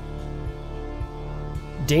your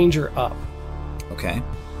danger up. Okay.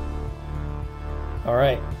 All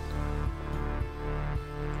right.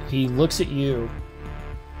 He looks at you.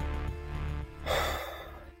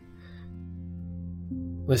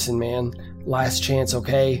 Listen, man. Last chance,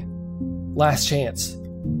 okay? Last chance.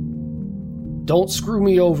 Don't screw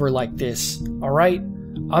me over like this, all right?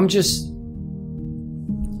 I'm just...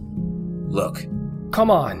 Look. Come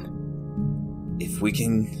on. If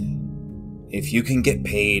you can get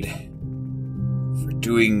paid for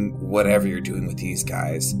doing whatever you're doing with these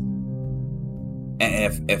guys,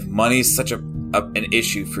 and if money's such an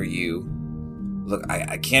issue for you, look,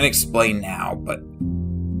 I can't explain now, but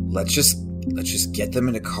let's just get them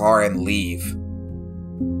in a car and leave.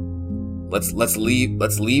 Let's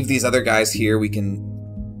leave these other guys here. We can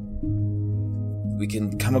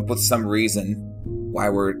come up with some reason why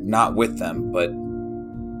we're not with them, but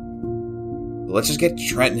let's just get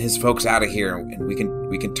Trent and his folks out of here, and we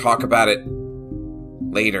can talk about it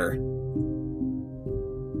later.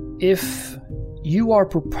 If you are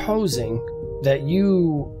proposing that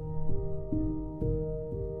you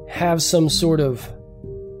have some sort of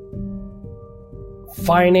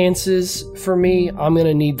finances for me, I'm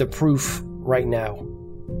gonna need the proof right now.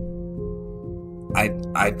 I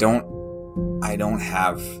don't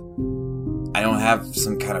have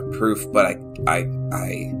some kind of proof, but I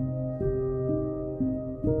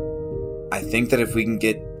think that if we can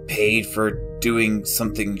get paid for doing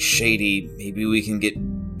something shady, maybe we can get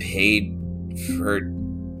paid for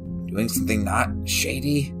doing something not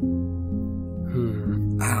shady.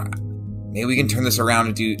 Maybe we can turn this around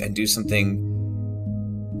and do something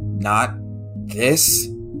not this.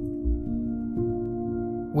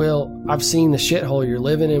 Well, I've seen the shithole you're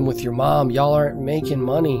living in with your mom. Y'all aren't making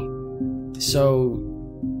money. So,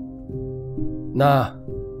 nah.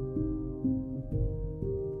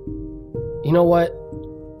 You know what?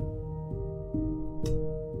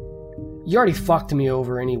 You already fucked me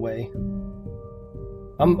over anyway.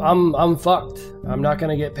 I'm fucked. I'm not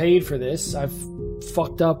gonna get paid for this. I've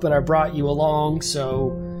fucked up and I brought you along,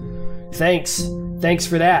 so thanks. Thanks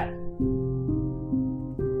for that.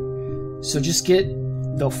 So just get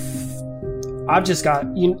the I've just gotta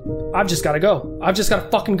go. I've just gotta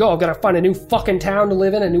fucking go. I've gotta find a new fucking town to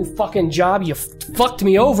live in, a new fucking job. You fucked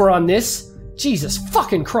me over on this. Jesus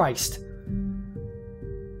fucking Christ.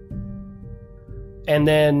 And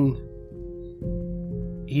then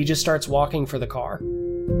he just starts walking for the car.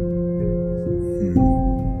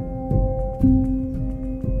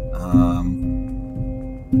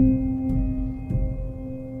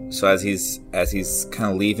 So as he's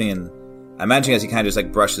kind of leaving, and I imagine as he kind of just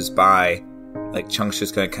like brushes by, like Chunk's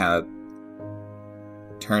just gonna kind of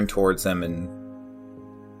turn towards him and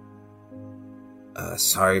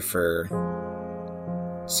sorry for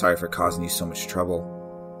causing you so much trouble.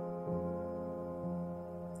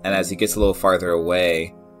 And as he gets a little farther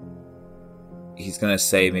away, he's gonna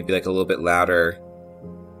say, maybe like a little bit louder,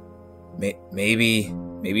 maybe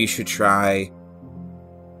you should try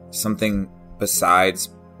something besides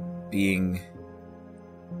being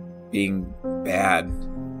bad.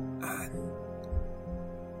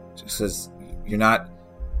 Just because you're not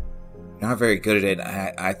very good at it.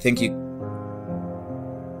 I think you...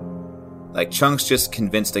 Like, Chunk's just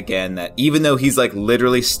convinced again that even though he's like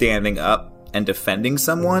literally standing up and defending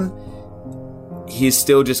someone, he's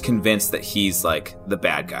still just convinced that he's like the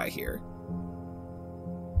bad guy here.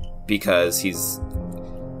 Because he's,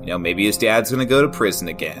 maybe his dad's gonna go to prison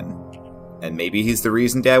again. And maybe he's the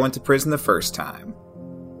reason Dad went to prison the first time.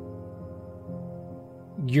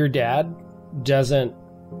 Your dad doesn't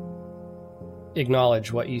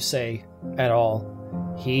acknowledge what you say at all.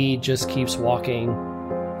 He just keeps walking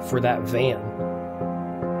for that van.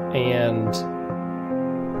 And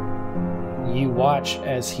you watch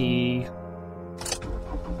as he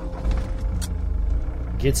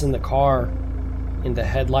gets in the car and the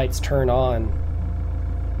headlights turn on,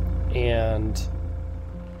 and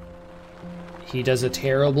he does a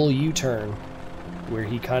terrible U-turn where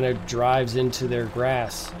he kind of drives into their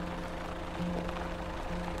grass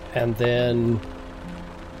and then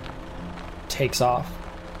takes off.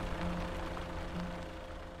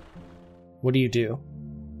 What do you do?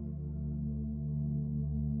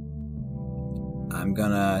 I'm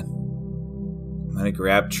gonna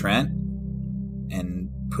grab Trent and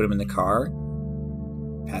put him in the car,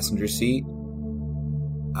 passenger seat.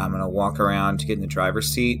 I'm gonna walk around to get in the driver's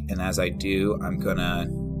seat, and as I do, I'm gonna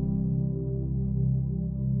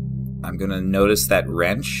notice that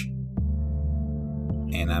wrench,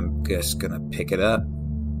 and I'm just gonna pick it up,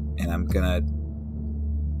 and I'm gonna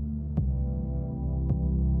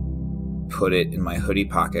put it in my hoodie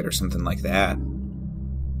pocket or something like that.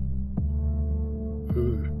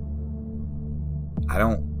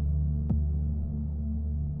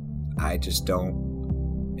 I just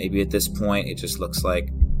don't. Maybe at this point it just looks like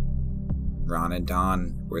Ron and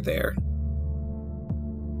Don were there.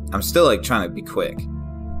 I'm still like trying to be quick.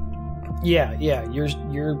 Yeah.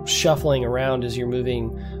 You're shuffling around as you're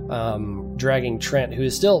moving, dragging Trent, who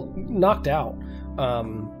is still knocked out.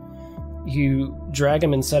 You drag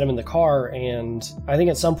him and set him in the car, and I think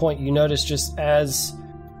at some point you notice, just as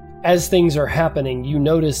things are happening, you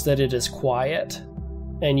notice that it is quiet,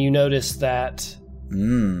 and you notice that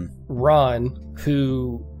Ron,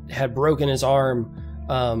 who had broken his arm,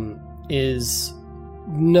 is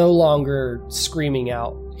no longer screaming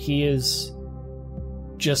out. He is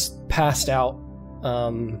just passed out,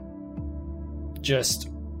 just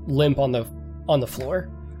limp on the floor.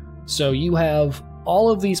 So you have all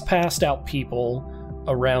of these passed out people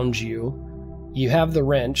around you. You have the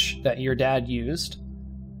wrench that your dad used.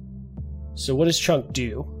 So what does Chunk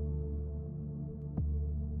do?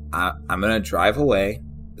 I'm going to drive away.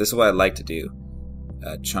 This is what I'd like to do.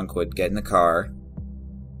 Chunk would get in the car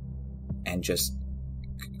and just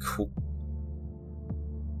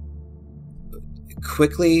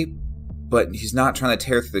quickly, but he's not trying to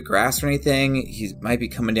tear through the grass or anything. He might be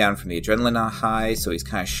coming down from the adrenaline high, so he's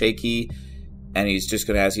kind of shaky. And he's just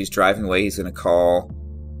going to, as he's driving away, he's going to call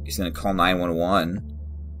 911.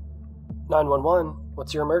 911?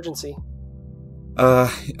 What's your emergency?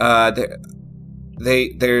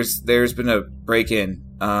 There's been a break-in,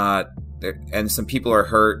 and some people are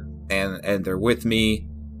hurt, and they're with me,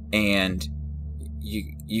 and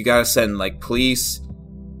you gotta send, like, police.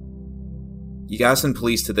 You gotta send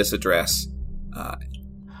police to this address.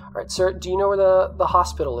 Alright, sir, do you know where the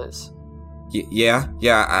hospital is? Yeah,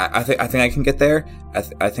 I think I can get there.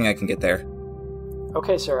 I think I can get there.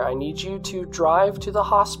 Okay, sir, I need you to drive to the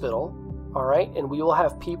hospital, alright, and we will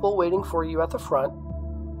have people waiting for you at the front.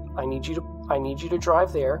 I need you to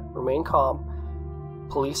drive there, remain calm.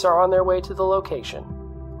 Police are on their way to the location,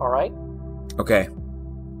 alright? Okay.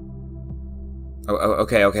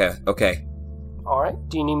 Okay. Alright,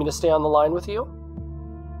 do you need me to stay on the line with you?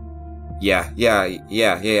 Yeah,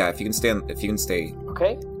 if you can stay.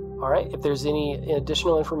 Okay. All right. If there's any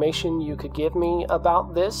additional information you could give me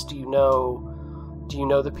about this, do you know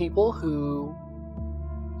the people who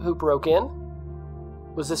broke in?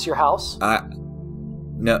 Was this your house?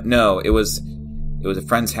 No, it was a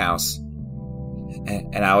friend's house.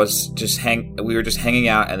 And I was we were just hanging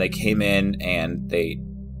out, and they came in and they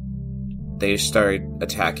started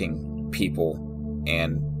attacking people,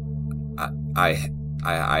 and I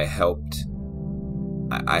helped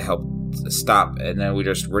stop, and then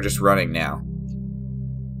we're just running now.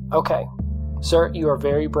 Okay. Sir, you are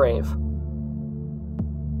very brave.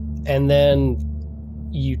 And then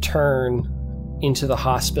you turn into the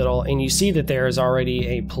hospital, and you see that there is already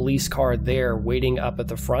a police car there waiting up at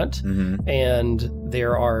the front, and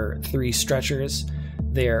there are 3 stretchers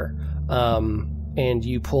there. And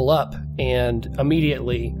you pull up, and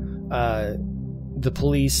immediately the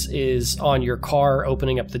police is on your car,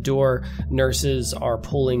 opening up the door. Nurses are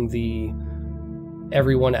pulling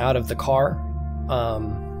everyone out of the car.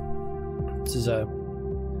 This is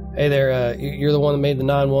hey there, you're the one that made the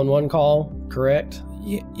 911 call, correct?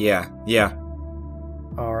 Yeah.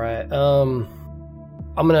 All right. I'm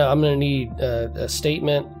gonna need a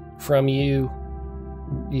statement from you.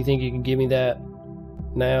 Do you think you can give me that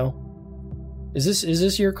now? Is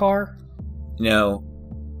this your car? No.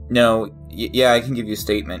 Yeah, I can give you a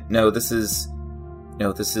statement. No, this is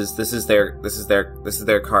No, this is their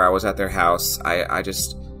car. I was at their house.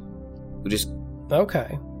 We just.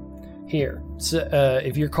 Okay. Here. So,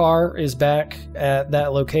 if your car is back at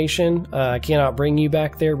that location, I cannot bring you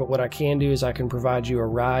back there, but what I can do is I can provide you a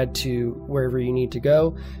ride to wherever you need to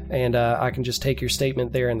go, and I can just take your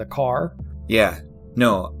statement there in the car. Yeah.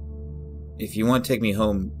 No. If you want to take me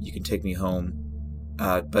home, you can take me home.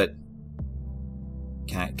 But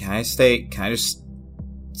can I stay? Can I just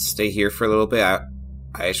stay here for a little bit?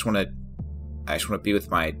 I just want to be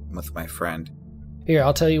with my friend. Here,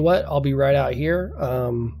 I'll tell you what. I'll be right out here.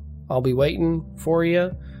 I'll be waiting for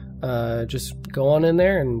you. Just go on in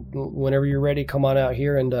there, and whenever you're ready, come on out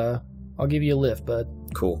here, and I'll give you a lift, bud.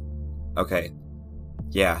 Cool. Okay.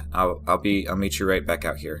 Yeah, I'll meet you right back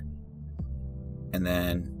out here. And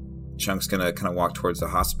then Chunk's gonna kind of walk towards the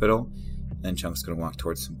hospital. Then Chunk's gonna walk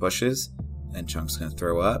towards some bushes. Then Chunk's gonna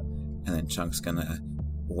throw up. And then Chunk's gonna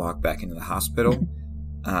walk back into the hospital.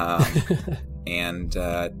 And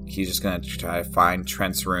he's just gonna try to find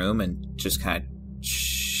Trent's room and just kind of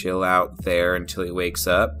chill out there until he wakes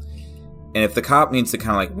up. And if the cop needs to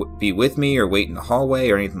kind of like be with me or wait in the hallway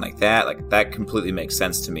or anything like that completely makes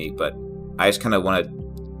sense to me. But I just kind of want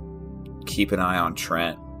to keep an eye on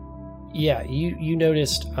Trent. Yeah, you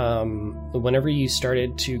noticed whenever you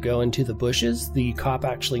started to go into the bushes, the cop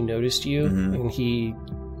actually noticed you, and he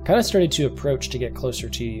kind of started to approach to get closer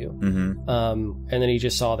to you. And then he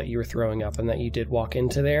just saw that you were throwing up and that you did walk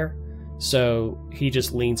into there. So he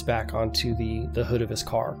just leans back onto the hood of his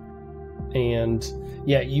car. And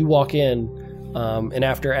yeah, you walk in, and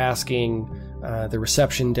after asking the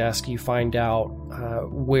reception desk, you find out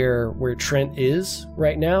where Trent is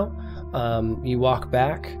right now. You walk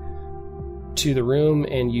back to the room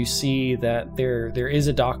and you see that there is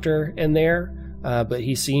a doctor in there, but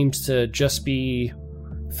he seems to just be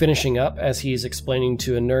finishing up as he's explaining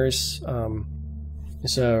to a nurse.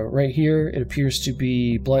 So right here, it appears to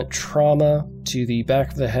be blunt trauma to the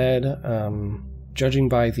back of the head. Judging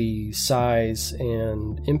by the size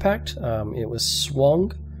and impact, it was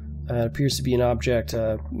swung. It appears to be an object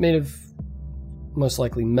made of most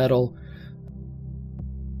likely metal.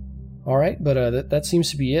 All right, but that seems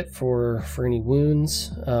to be it for any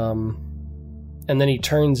wounds. And then he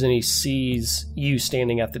turns and he sees you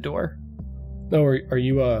standing at the door. Oh, are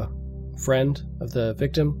you a friend of the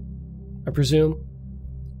victim, I presume?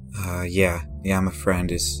 Yeah, I'm a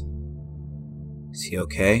friend. Is he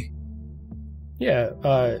okay? Yeah,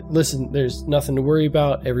 listen, there's nothing to worry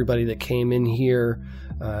about. Everybody that came in here,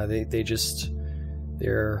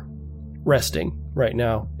 they're resting right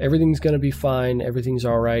now. Everything's going to be fine. Everything's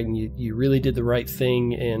all right, and you really did the right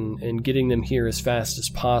thing in getting them here as fast as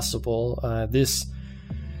possible.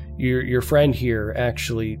 Your friend here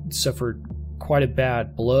actually suffered quite a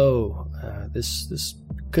bad blow. This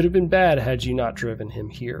could have been bad had you not driven him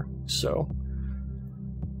here. So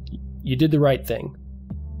you did the right thing.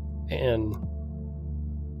 And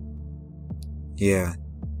yeah,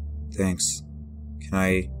 thanks. Can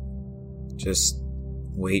I just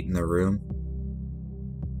wait in the room?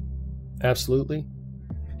 Absolutely.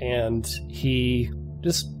 And he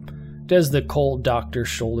just does the cold doctor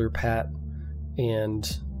shoulder pat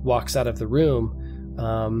and walks out of the room.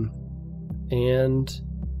 And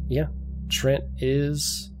yeah, Trent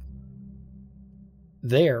is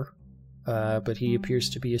there, but he appears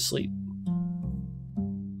to be asleep.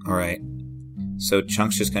 All right. So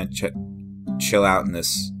Chunk's just going to chill out in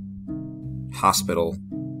this hospital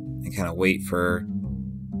and kind of wait for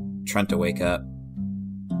Trent to wake up.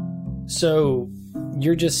 So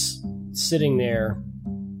you're just sitting there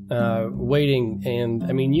waiting, and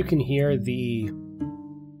I mean, you can hear the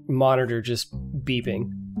monitor just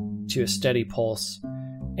beeping to a steady pulse.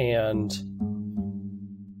 And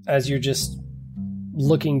as you're just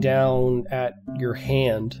looking down at your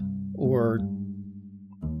hand, or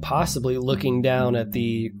possibly looking down at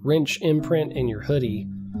the wrench imprint in your hoodie,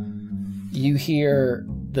 you hear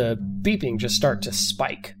the beeping just start to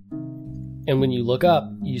spike. And when you look up,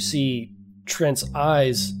 you see Trent's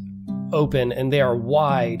eyes open, and they are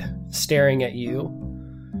wide, staring at you.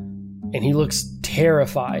 And he looks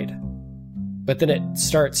terrified. But then it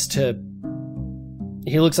starts to...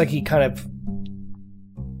 He looks like he kind of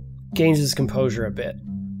gains his composure a bit.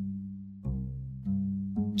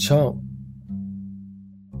 Chunk,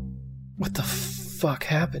 what the fuck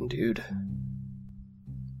happened, dude?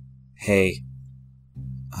 Hey,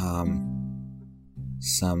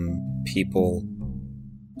 some people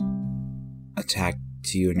attacked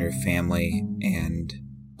you and your family, and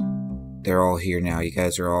they're all here now. You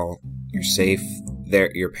guys are all... You're safe.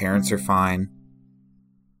 Your parents are fine.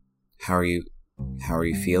 How are you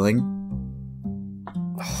feeling?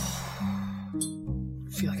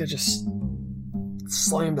 feel like I just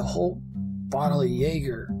slammed a whole bottle of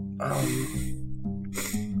Jaeger.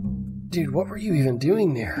 Dude, what were you even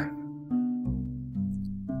doing there?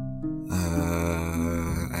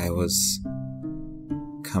 I was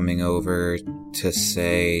coming over to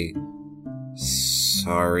say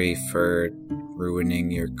sorry for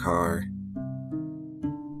ruining your car.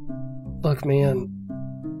 Look, man,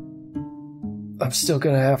 I'm still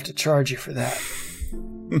gonna have to charge you for that.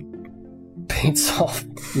 Paint's all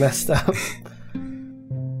messed up.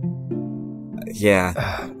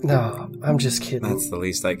 Yeah. No, I'm just kidding. That's the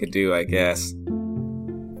least I could do, I guess.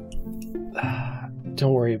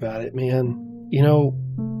 Don't worry about it, man. You know,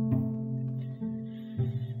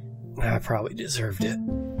 I probably deserved it.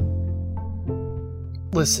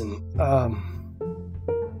 Listen,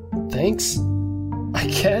 thanks, I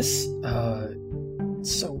guess.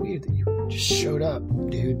 It's so weird that you just showed up,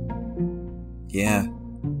 dude. Yeah.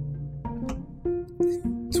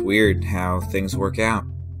 It's weird how things work out.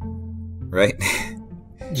 Right?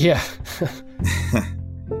 Yeah.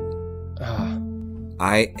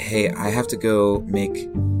 I have to go make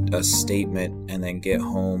a statement and then get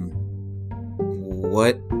home.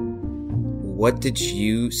 What did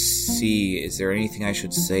you see? Is there anything I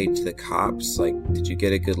should say to the cops? Like, did you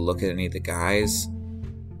get a good look at any of the guys?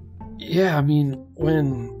 Yeah, I mean,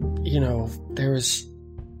 when you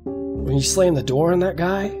slammed the door on that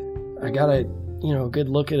guy, I got a good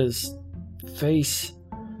look at his face.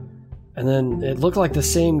 And then it looked like the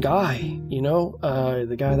same guy,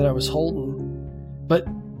 the guy that I was holding. But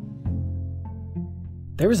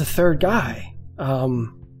there was a third guy.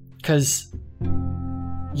 Because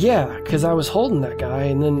I was holding that guy,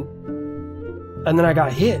 and then I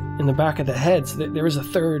got hit in the back of the head. So there was a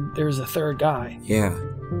third guy. Yeah.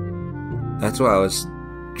 That's what I was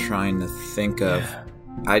trying to think of. Yeah.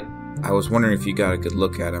 I was wondering if you got a good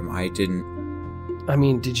look at him. I didn't. I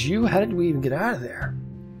mean, did you? How did we even get out of there?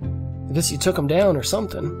 I guess you took him down or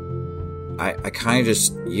something. I kind of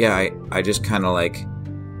just, I just kind of like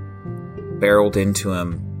barreled into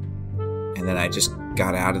him, and then I just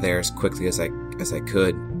got out of there as quickly as I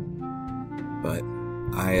could. But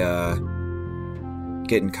I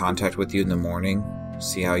get in contact with you in the morning,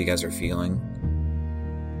 see how you guys are feeling.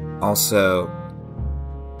 Also,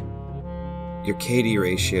 your KD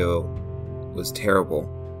ratio was terrible.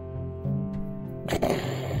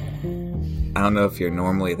 I don't know if you're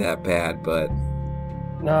normally that bad, but...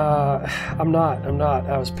 Nah, I'm not.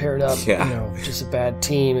 I was paired up, yeah. Just a bad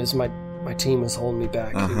team as my team was holding me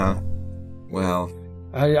back. Uh-huh. Well...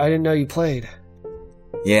 I didn't know you played.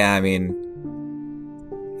 Yeah, I mean...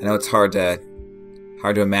 I know it's hard to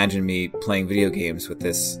imagine me playing video games with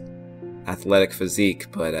this athletic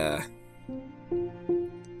physique, but,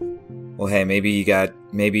 well, hey, maybe you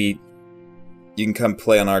can come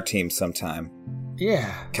play on our team sometime.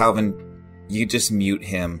 Yeah. Calvin, you just mute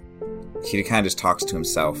him. He kind of just talks to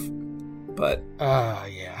himself. But...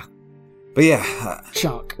 yeah. But yeah.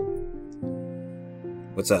 Chuck.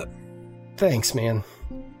 What's up? Thanks, man.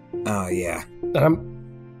 Oh, yeah.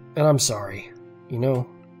 And I'm sorry. Nah,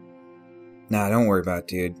 don't worry about it,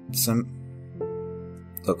 dude.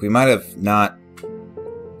 Look, we might not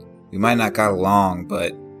got along,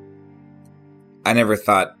 but I never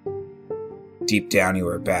thought deep down you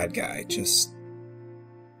were a bad guy.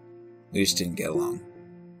 We just didn't get along.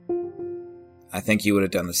 I think you would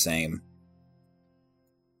have done the same.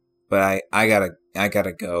 But I gotta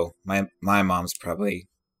go. My mom's probably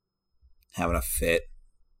having a fit.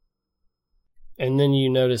 And then you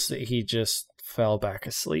notice that he just fell back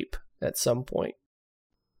asleep at some point.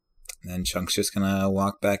 And then Chunk's just gonna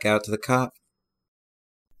walk back out to the cop.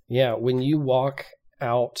 Yeah, when you walk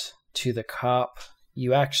out to the cop,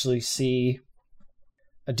 you actually see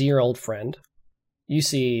a dear old friend. You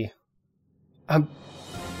see... I'm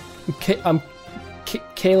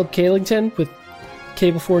Caleb Calington with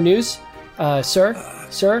Cable 4 News. Sir,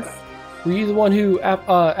 were you the one who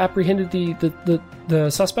apprehended the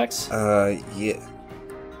suspects? Yeah.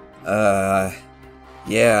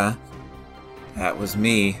 Yeah. That was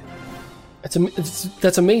me.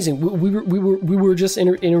 That's amazing. We were just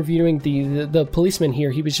interviewing the policeman here.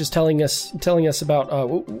 He was just telling us about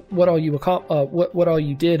what all you what all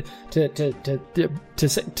you did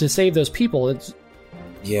to save those people.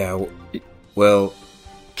 Yeah. Well,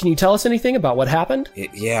 can you tell us anything about what happened?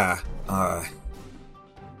 Yeah. I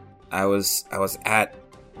was at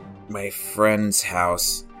my friend's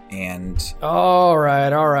house and... All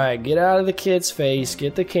right. Get out of the kid's face.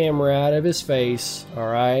 Get the camera out of his face. All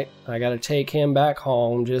right. I got to take him back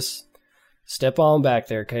home. Just step on back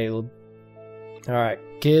there, Caleb. All right,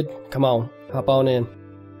 kid, come on. Hop on in.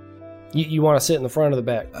 You want to sit in the front of the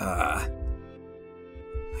back?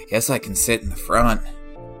 I guess I can sit in the front.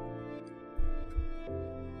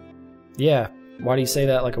 Yeah, why do you say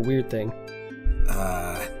that like a weird thing?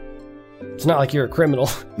 It's not like you're a criminal.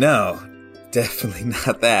 No, definitely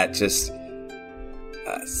not that. Just,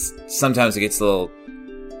 sometimes it gets a little...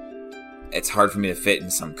 It's hard for me to fit in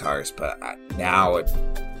some cars, but now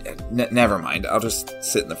never mind. I'll just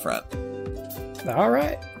sit in the front. All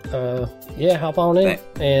right. Yeah, hop on in. Thanks.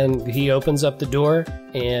 And he opens up the door,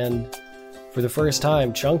 and for the first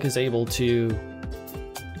time, Chunk is able to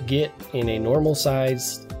get in a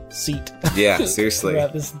normal-sized seat. Yeah, seriously.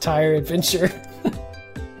 Throughout this entire adventure.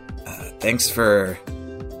 Thanks for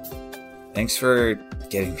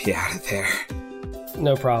getting me out of there.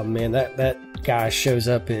 No problem, man. That guy shows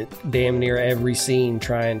up at damn near every scene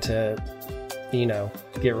trying to,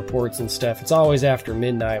 get reports and stuff. It's always after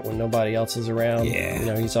midnight when nobody else is around.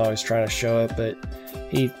 Yeah. He's always trying to show up, but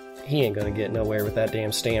he ain't gonna get nowhere with that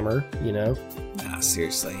damn stammer, Nah,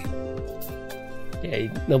 seriously.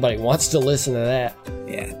 Yeah, nobody wants to listen to that.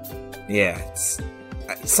 Yeah.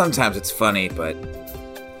 Sometimes it's funny, but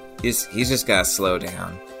he's just gotta slow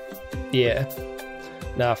down. Yeah.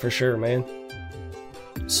 Nah, for sure, man.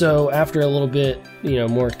 So after a little bit,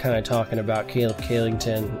 more kind of talking about Caleb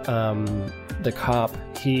Callington, the cop,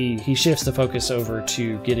 he shifts the focus over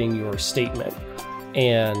to getting your statement.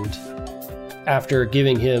 And after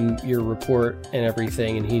giving him your report and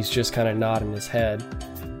everything, and he's just kind of nodding his head,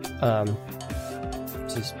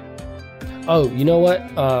 says, "Oh, you know what?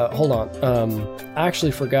 Hold on. I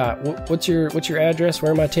actually forgot. What's your address?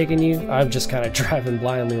 Where am I taking you? I'm just kind of driving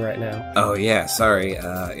blindly right now." Oh yeah, sorry.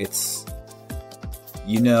 It's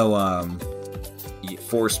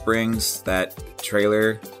Four Springs, that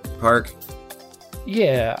trailer park.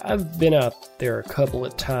 Yeah, I've been out there a couple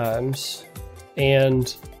of times,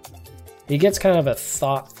 and he gets kind of a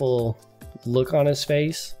thoughtful look on his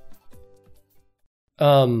face.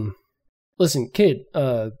 Listen, kid,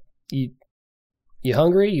 you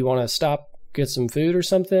hungry? You want to stop, get some food or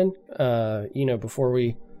something? Before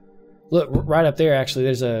we look right up there. Actually,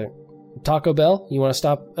 there's a Taco Bell. You want to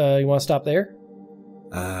stop? You want to stop there?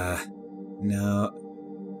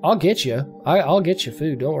 No. I'll get you. I'll get you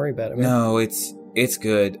food. Don't worry about it, man. No, it's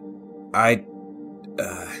good. I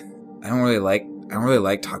don't really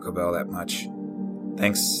like Taco Bell that much.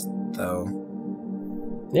 Thanks, though.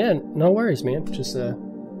 Yeah, no worries, man. Just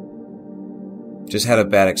had a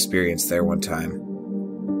bad experience there one time.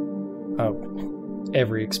 Oh,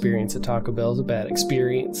 every experience at Taco Bell is a bad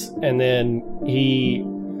experience. And then he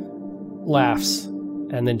laughs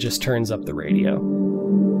and then just turns up the radio.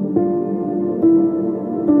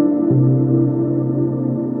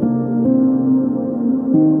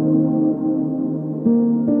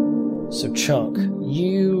 So Chunk,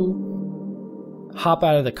 you hop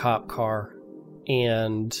out of the cop car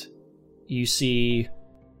and you see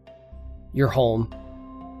your home.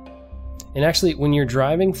 And actually, when you're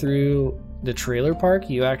driving through the trailer park,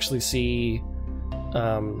 you actually see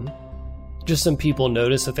just some people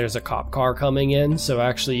notice that there's a cop car coming in. So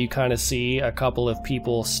actually, you kind of see a couple of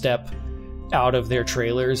people step out of their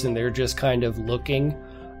trailers and they're just kind of looking.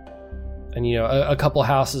 And, a couple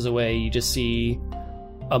houses away, you just see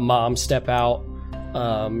a mom step out,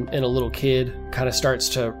 and a little kid kind of starts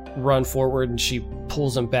to run forward, and she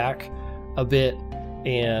pulls him back a bit,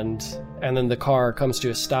 and then the car comes to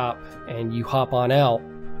a stop, and you hop on out,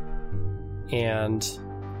 and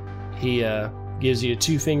he gives you a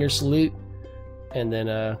 2-finger salute, and then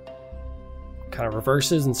kind of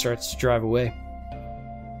reverses and starts to drive away.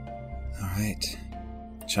 All right.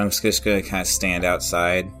 Chunk's just gonna kind of stand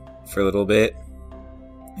outside for a little bit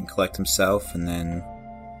and collect himself, and then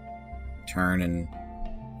turn and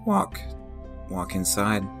walk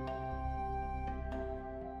inside.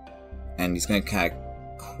 And he's gonna kind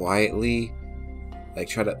of quietly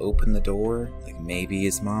try to open the door, maybe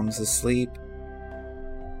his mom's asleep.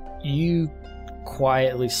 You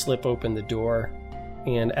quietly slip open the door,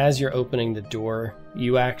 and as you're opening the door,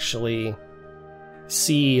 you actually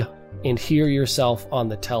see and hear yourself on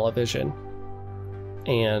the television.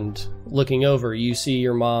 And looking over, you see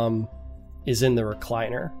your mom is in the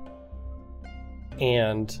recliner.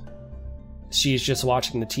 And she's just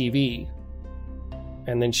watching the TV.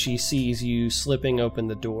 And then she sees you slipping open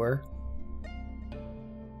the door.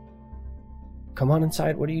 Come on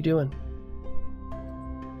inside, what are you doing?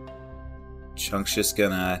 Chunk's just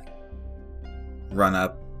gonna run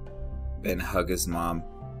up and hug his mom.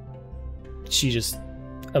 She just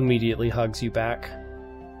immediately hugs you back.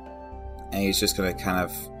 And he's just gonna kind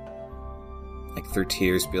of, through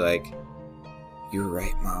tears, be like, "You were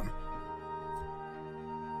right, Mom."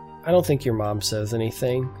 I don't think your mom says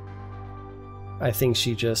anything. I think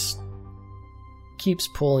she just keeps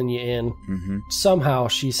pulling you in. Mm-hmm. Somehow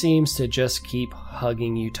she seems to just keep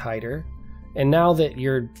hugging you tighter. And now that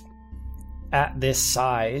you're at this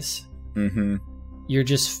size, Mm-hmm. you're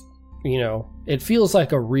just, it feels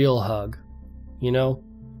like a real hug,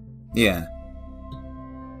 Yeah.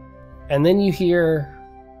 And then you hear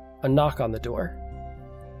a knock on the door.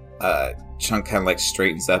 Chunk kind of like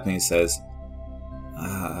straightens up and he says,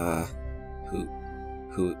 who,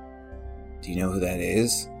 do you know who that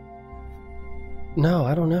is? No,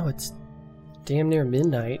 I don't know. It's damn near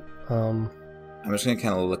midnight. I'm just gonna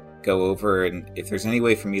kind of go over, and if there's any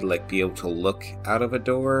way for me to like be able to look out of a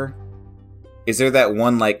door, is there that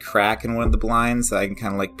one like crack in one of the blinds that I can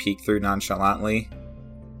kind of like peek through nonchalantly?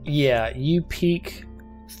 Yeah, you peek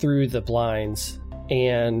through the blinds,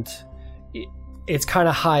 and it's kind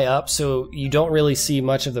of high up, so you don't really see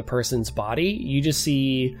much of the person's body. You just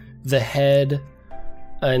see the head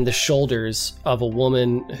and the shoulders of a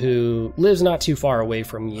woman who lives not too far away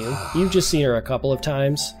from you. You've just seen her a couple of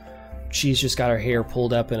times. She's just got her hair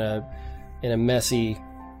pulled up in a messy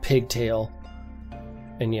pigtail.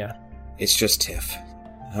 And yeah. It's just Tiff.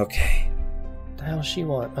 Okay. What the hell does she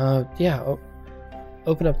want?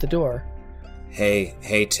 Open up the door.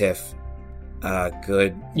 Hey Tiff.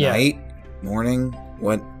 Good night? Morning?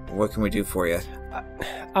 What can we do for you?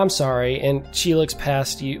 I'm sorry, and she looks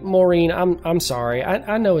past you. Maureen, I'm sorry.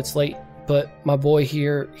 I know it's late, but my boy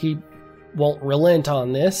here, he won't relent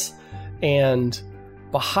on this. And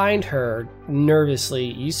behind her, nervously,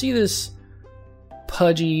 you see this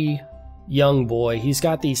pudgy young boy. He's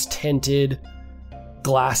got these tinted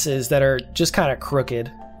glasses that are just kind of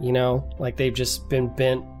crooked, like they've just been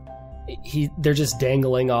bent. They're just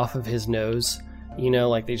dangling off of his nose,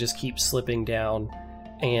 like they just keep slipping down.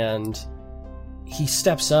 And he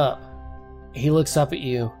steps up. He looks up at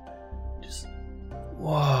you. Just,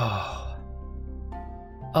 whoa.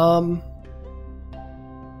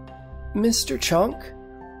 Mr. Chunk?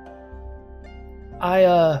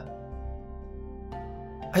 I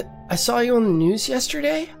saw you on the news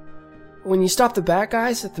yesterday when you stopped the bad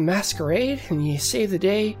guys at the masquerade and you saved the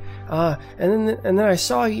day. And then I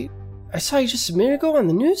saw you just a minute ago on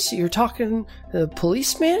the news. You were talking to the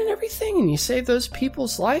policeman and everything, and you saved those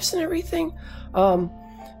people's lives and everything. You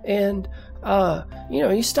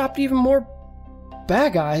stopped even more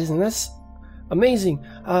bad guys, and that's amazing.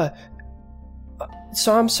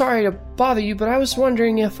 So I'm sorry to bother you, but I was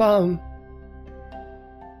wondering if, and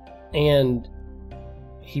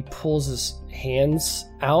he pulls his hands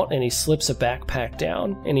out and he slips a backpack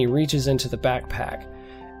down and he reaches into the backpack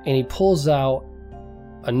and he pulls out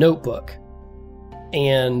a notebook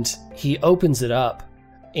and he opens it up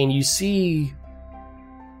and you see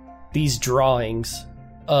these drawings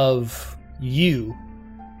of you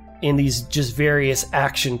in these just various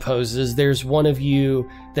action poses. There's one of you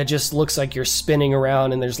that just looks like you're spinning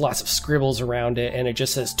around and there's lots of scribbles around it and it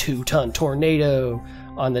just says 2-ton tornado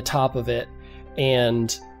on the top of it.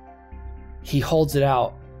 And he holds it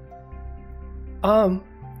out.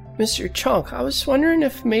 Mr. Chunk, I was wondering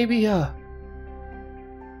if maybe, I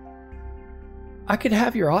could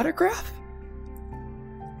have your autograph?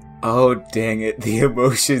 Oh, dang it. The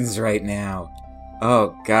emotions right now.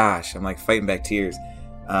 Oh, gosh. I'm like fighting back tears.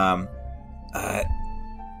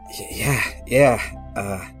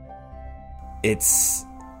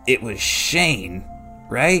 It was Shane,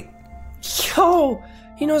 right? Yo,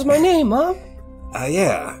 he knows my name, huh?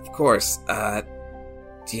 Yeah, of course.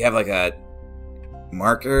 Do you have like a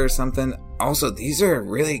marker or something? Also, these are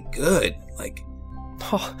really good. Like,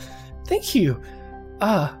 oh, thank you.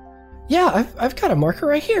 Yeah, I've got a marker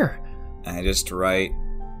right here. I just write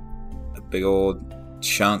a big old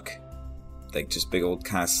chunk, like just big old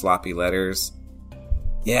kind of sloppy letters.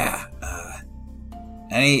 Yeah,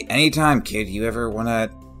 anytime, kid, you ever want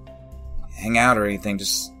to hang out or anything,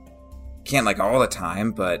 just can't like all the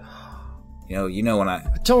time, but you know when I...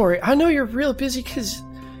 Don't worry, I know you're real busy because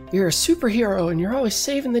you're a superhero and you're always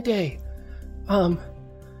saving the day. And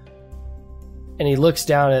he looks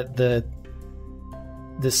down at the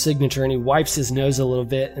signature and he wipes his nose a little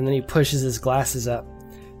bit and then he pushes his glasses up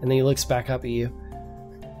and then he looks back up at you.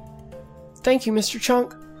 Thank you, Mr.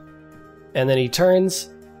 Chunk. And then he turns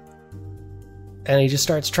and he just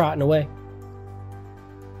starts trotting away.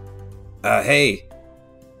 Hey.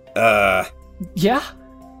 Yeah?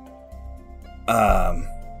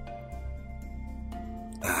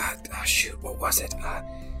 Shoot, what was it? I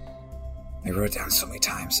wrote it down so many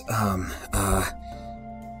times.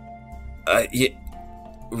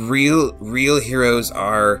 Real heroes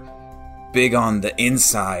are big on the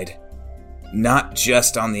inside, not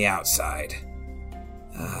just on the outside.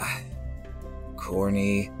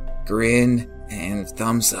 Corny, grin, and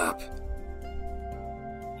thumbs up.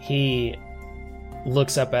 He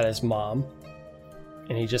looks up at his mom,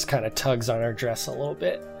 and he just kind of tugs on her dress a little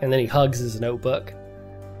bit, and then he hugs his notebook,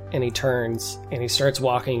 and he turns, and he starts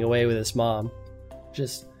walking away with his mom.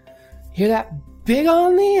 Just, you're that big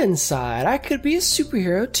on the inside. I could be a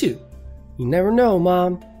superhero too. You never know,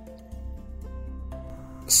 Mom.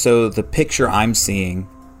 So the picture I'm seeing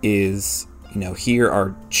is, here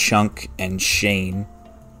are Chunk and Shane,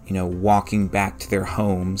 walking back to their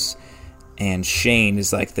homes. And Shane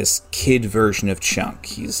is like this kid version of Chunk.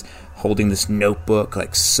 He's holding this notebook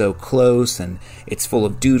like so close, and it's full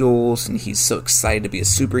of doodles, and he's so excited to be a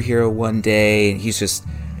superhero one day, and he's just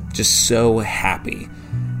so happy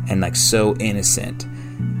and like so innocent.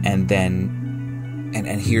 And then and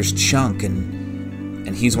here's Chunk,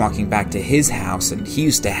 and he's walking back to his house, and he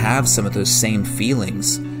used to have some of those same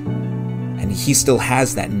feelings, and he still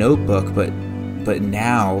has that notebook, but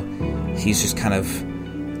now he's just kind of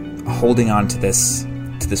holding on to this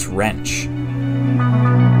wrench.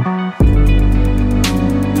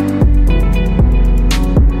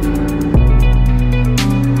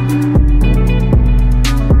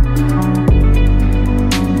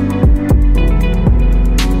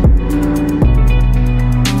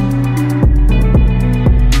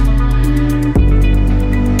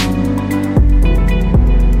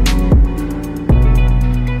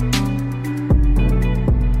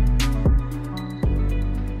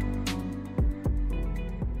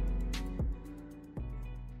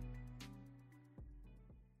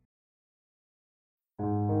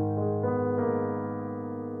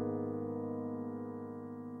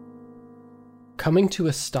 Coming to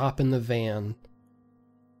a stop in the van,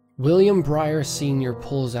 William Breyer Sr.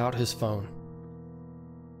 pulls out his phone.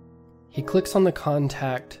 He clicks on the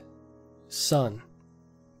contact, Son,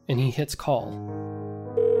 and he hits call.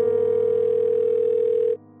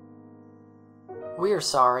 We're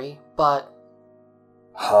sorry, but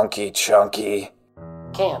Hunky Chunky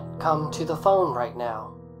can't come to the phone right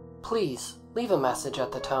now. Please leave a message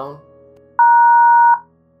at the tone.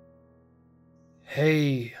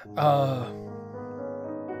 Hey,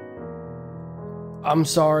 I'm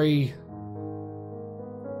sorry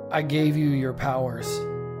I gave you your powers,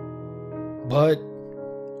 but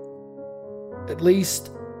at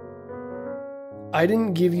least I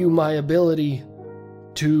didn't give you my ability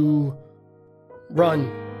to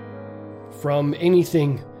run from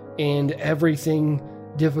anything and everything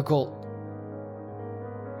difficult.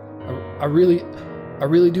 I really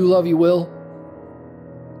do love you, Will,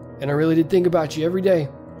 and I really did think about you every day,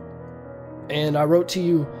 and I wrote to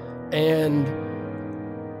you, and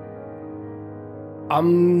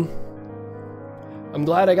I'm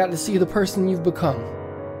glad I got to see the person you've become.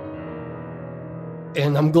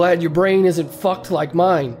 And I'm glad your brain isn't fucked like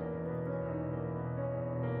mine.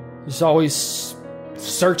 Just always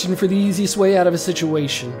searching for the easiest way out of a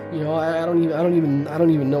situation. I don't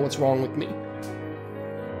even know what's wrong with me.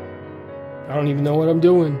 I don't even know what I'm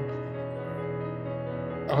doing.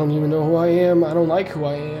 I don't even know who I am. I don't like who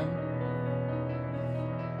I am.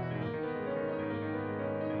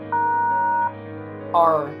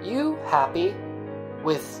 Are you happy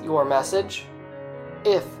with your message?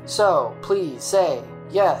 If so, please say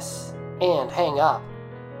yes and hang up.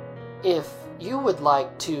 If you would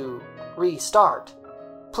like to restart,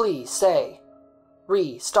 please say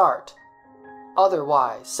restart.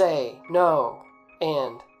 Otherwise, say no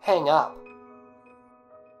and hang up.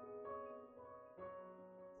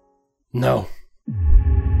 No.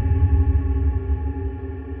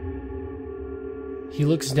 He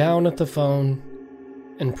looks down at the phone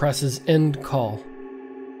and presses end call.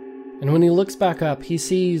 And when he looks back up, he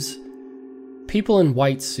sees people in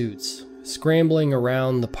white suits scrambling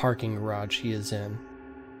around the parking garage he is in.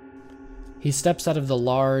 He steps out of the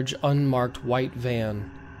large, unmarked white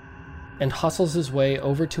van and hustles his way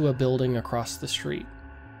over to a building across the street.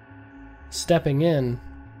 Stepping in,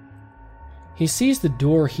 he sees the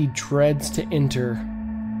door he dreads to enter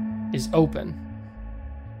is open.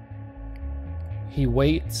 He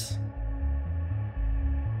waits,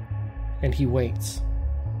 and he waits.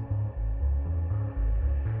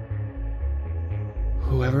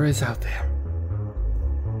 Whoever is out there,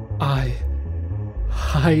 I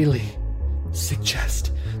highly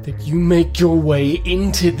suggest that you make your way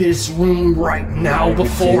into this room right now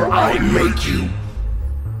before I make you.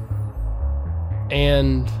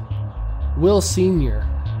 And Will Sr.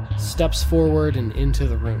 steps forward and into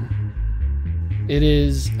the room. It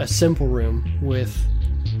is a simple room with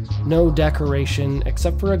no decoration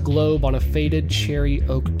except for a globe on a faded cherry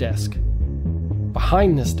oak desk.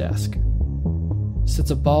 Behind this desk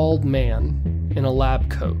sits a bald man in a lab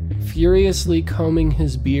coat, furiously combing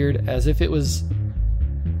his beard as if it was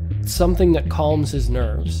something that calms his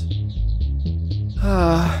nerves.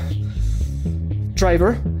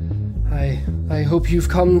 Driver, I hope you've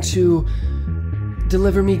come to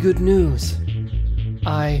deliver me good news.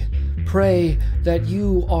 I pray that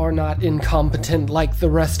you are not incompetent like the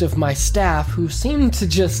rest of my staff who seem to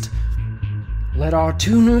just let our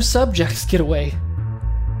 2 new subjects get away.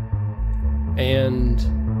 And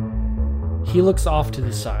he looks off to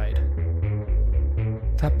the side.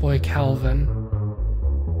 That boy Calvin,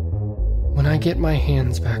 when I get my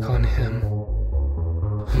hands back on him,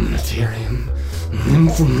 I'm gonna tear him limb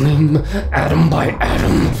from limb, atom by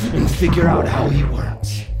atom, and figure out how he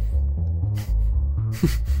works.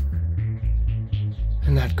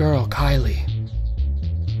 And that girl, Kylie,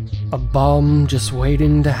 a bomb just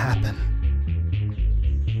waiting to happen.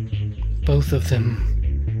 Both of them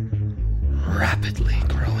rapidly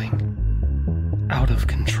growing out of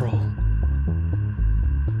control.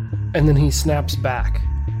 And then he snaps back,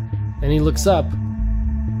 and he looks up,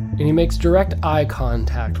 and he makes direct eye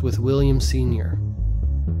contact with William Sr.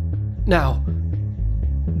 Now,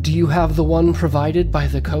 do you have the one provided by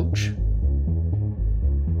the coach?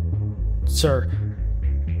 Sir,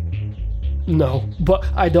 no, but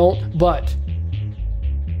I don't, but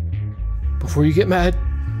before you get mad,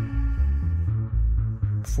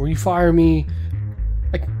 before you fire me,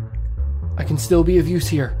 I can still be of use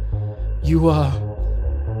here. You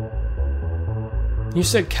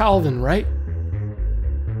said Calvin, right?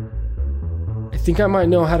 I think I might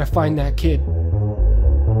know how to find that kid.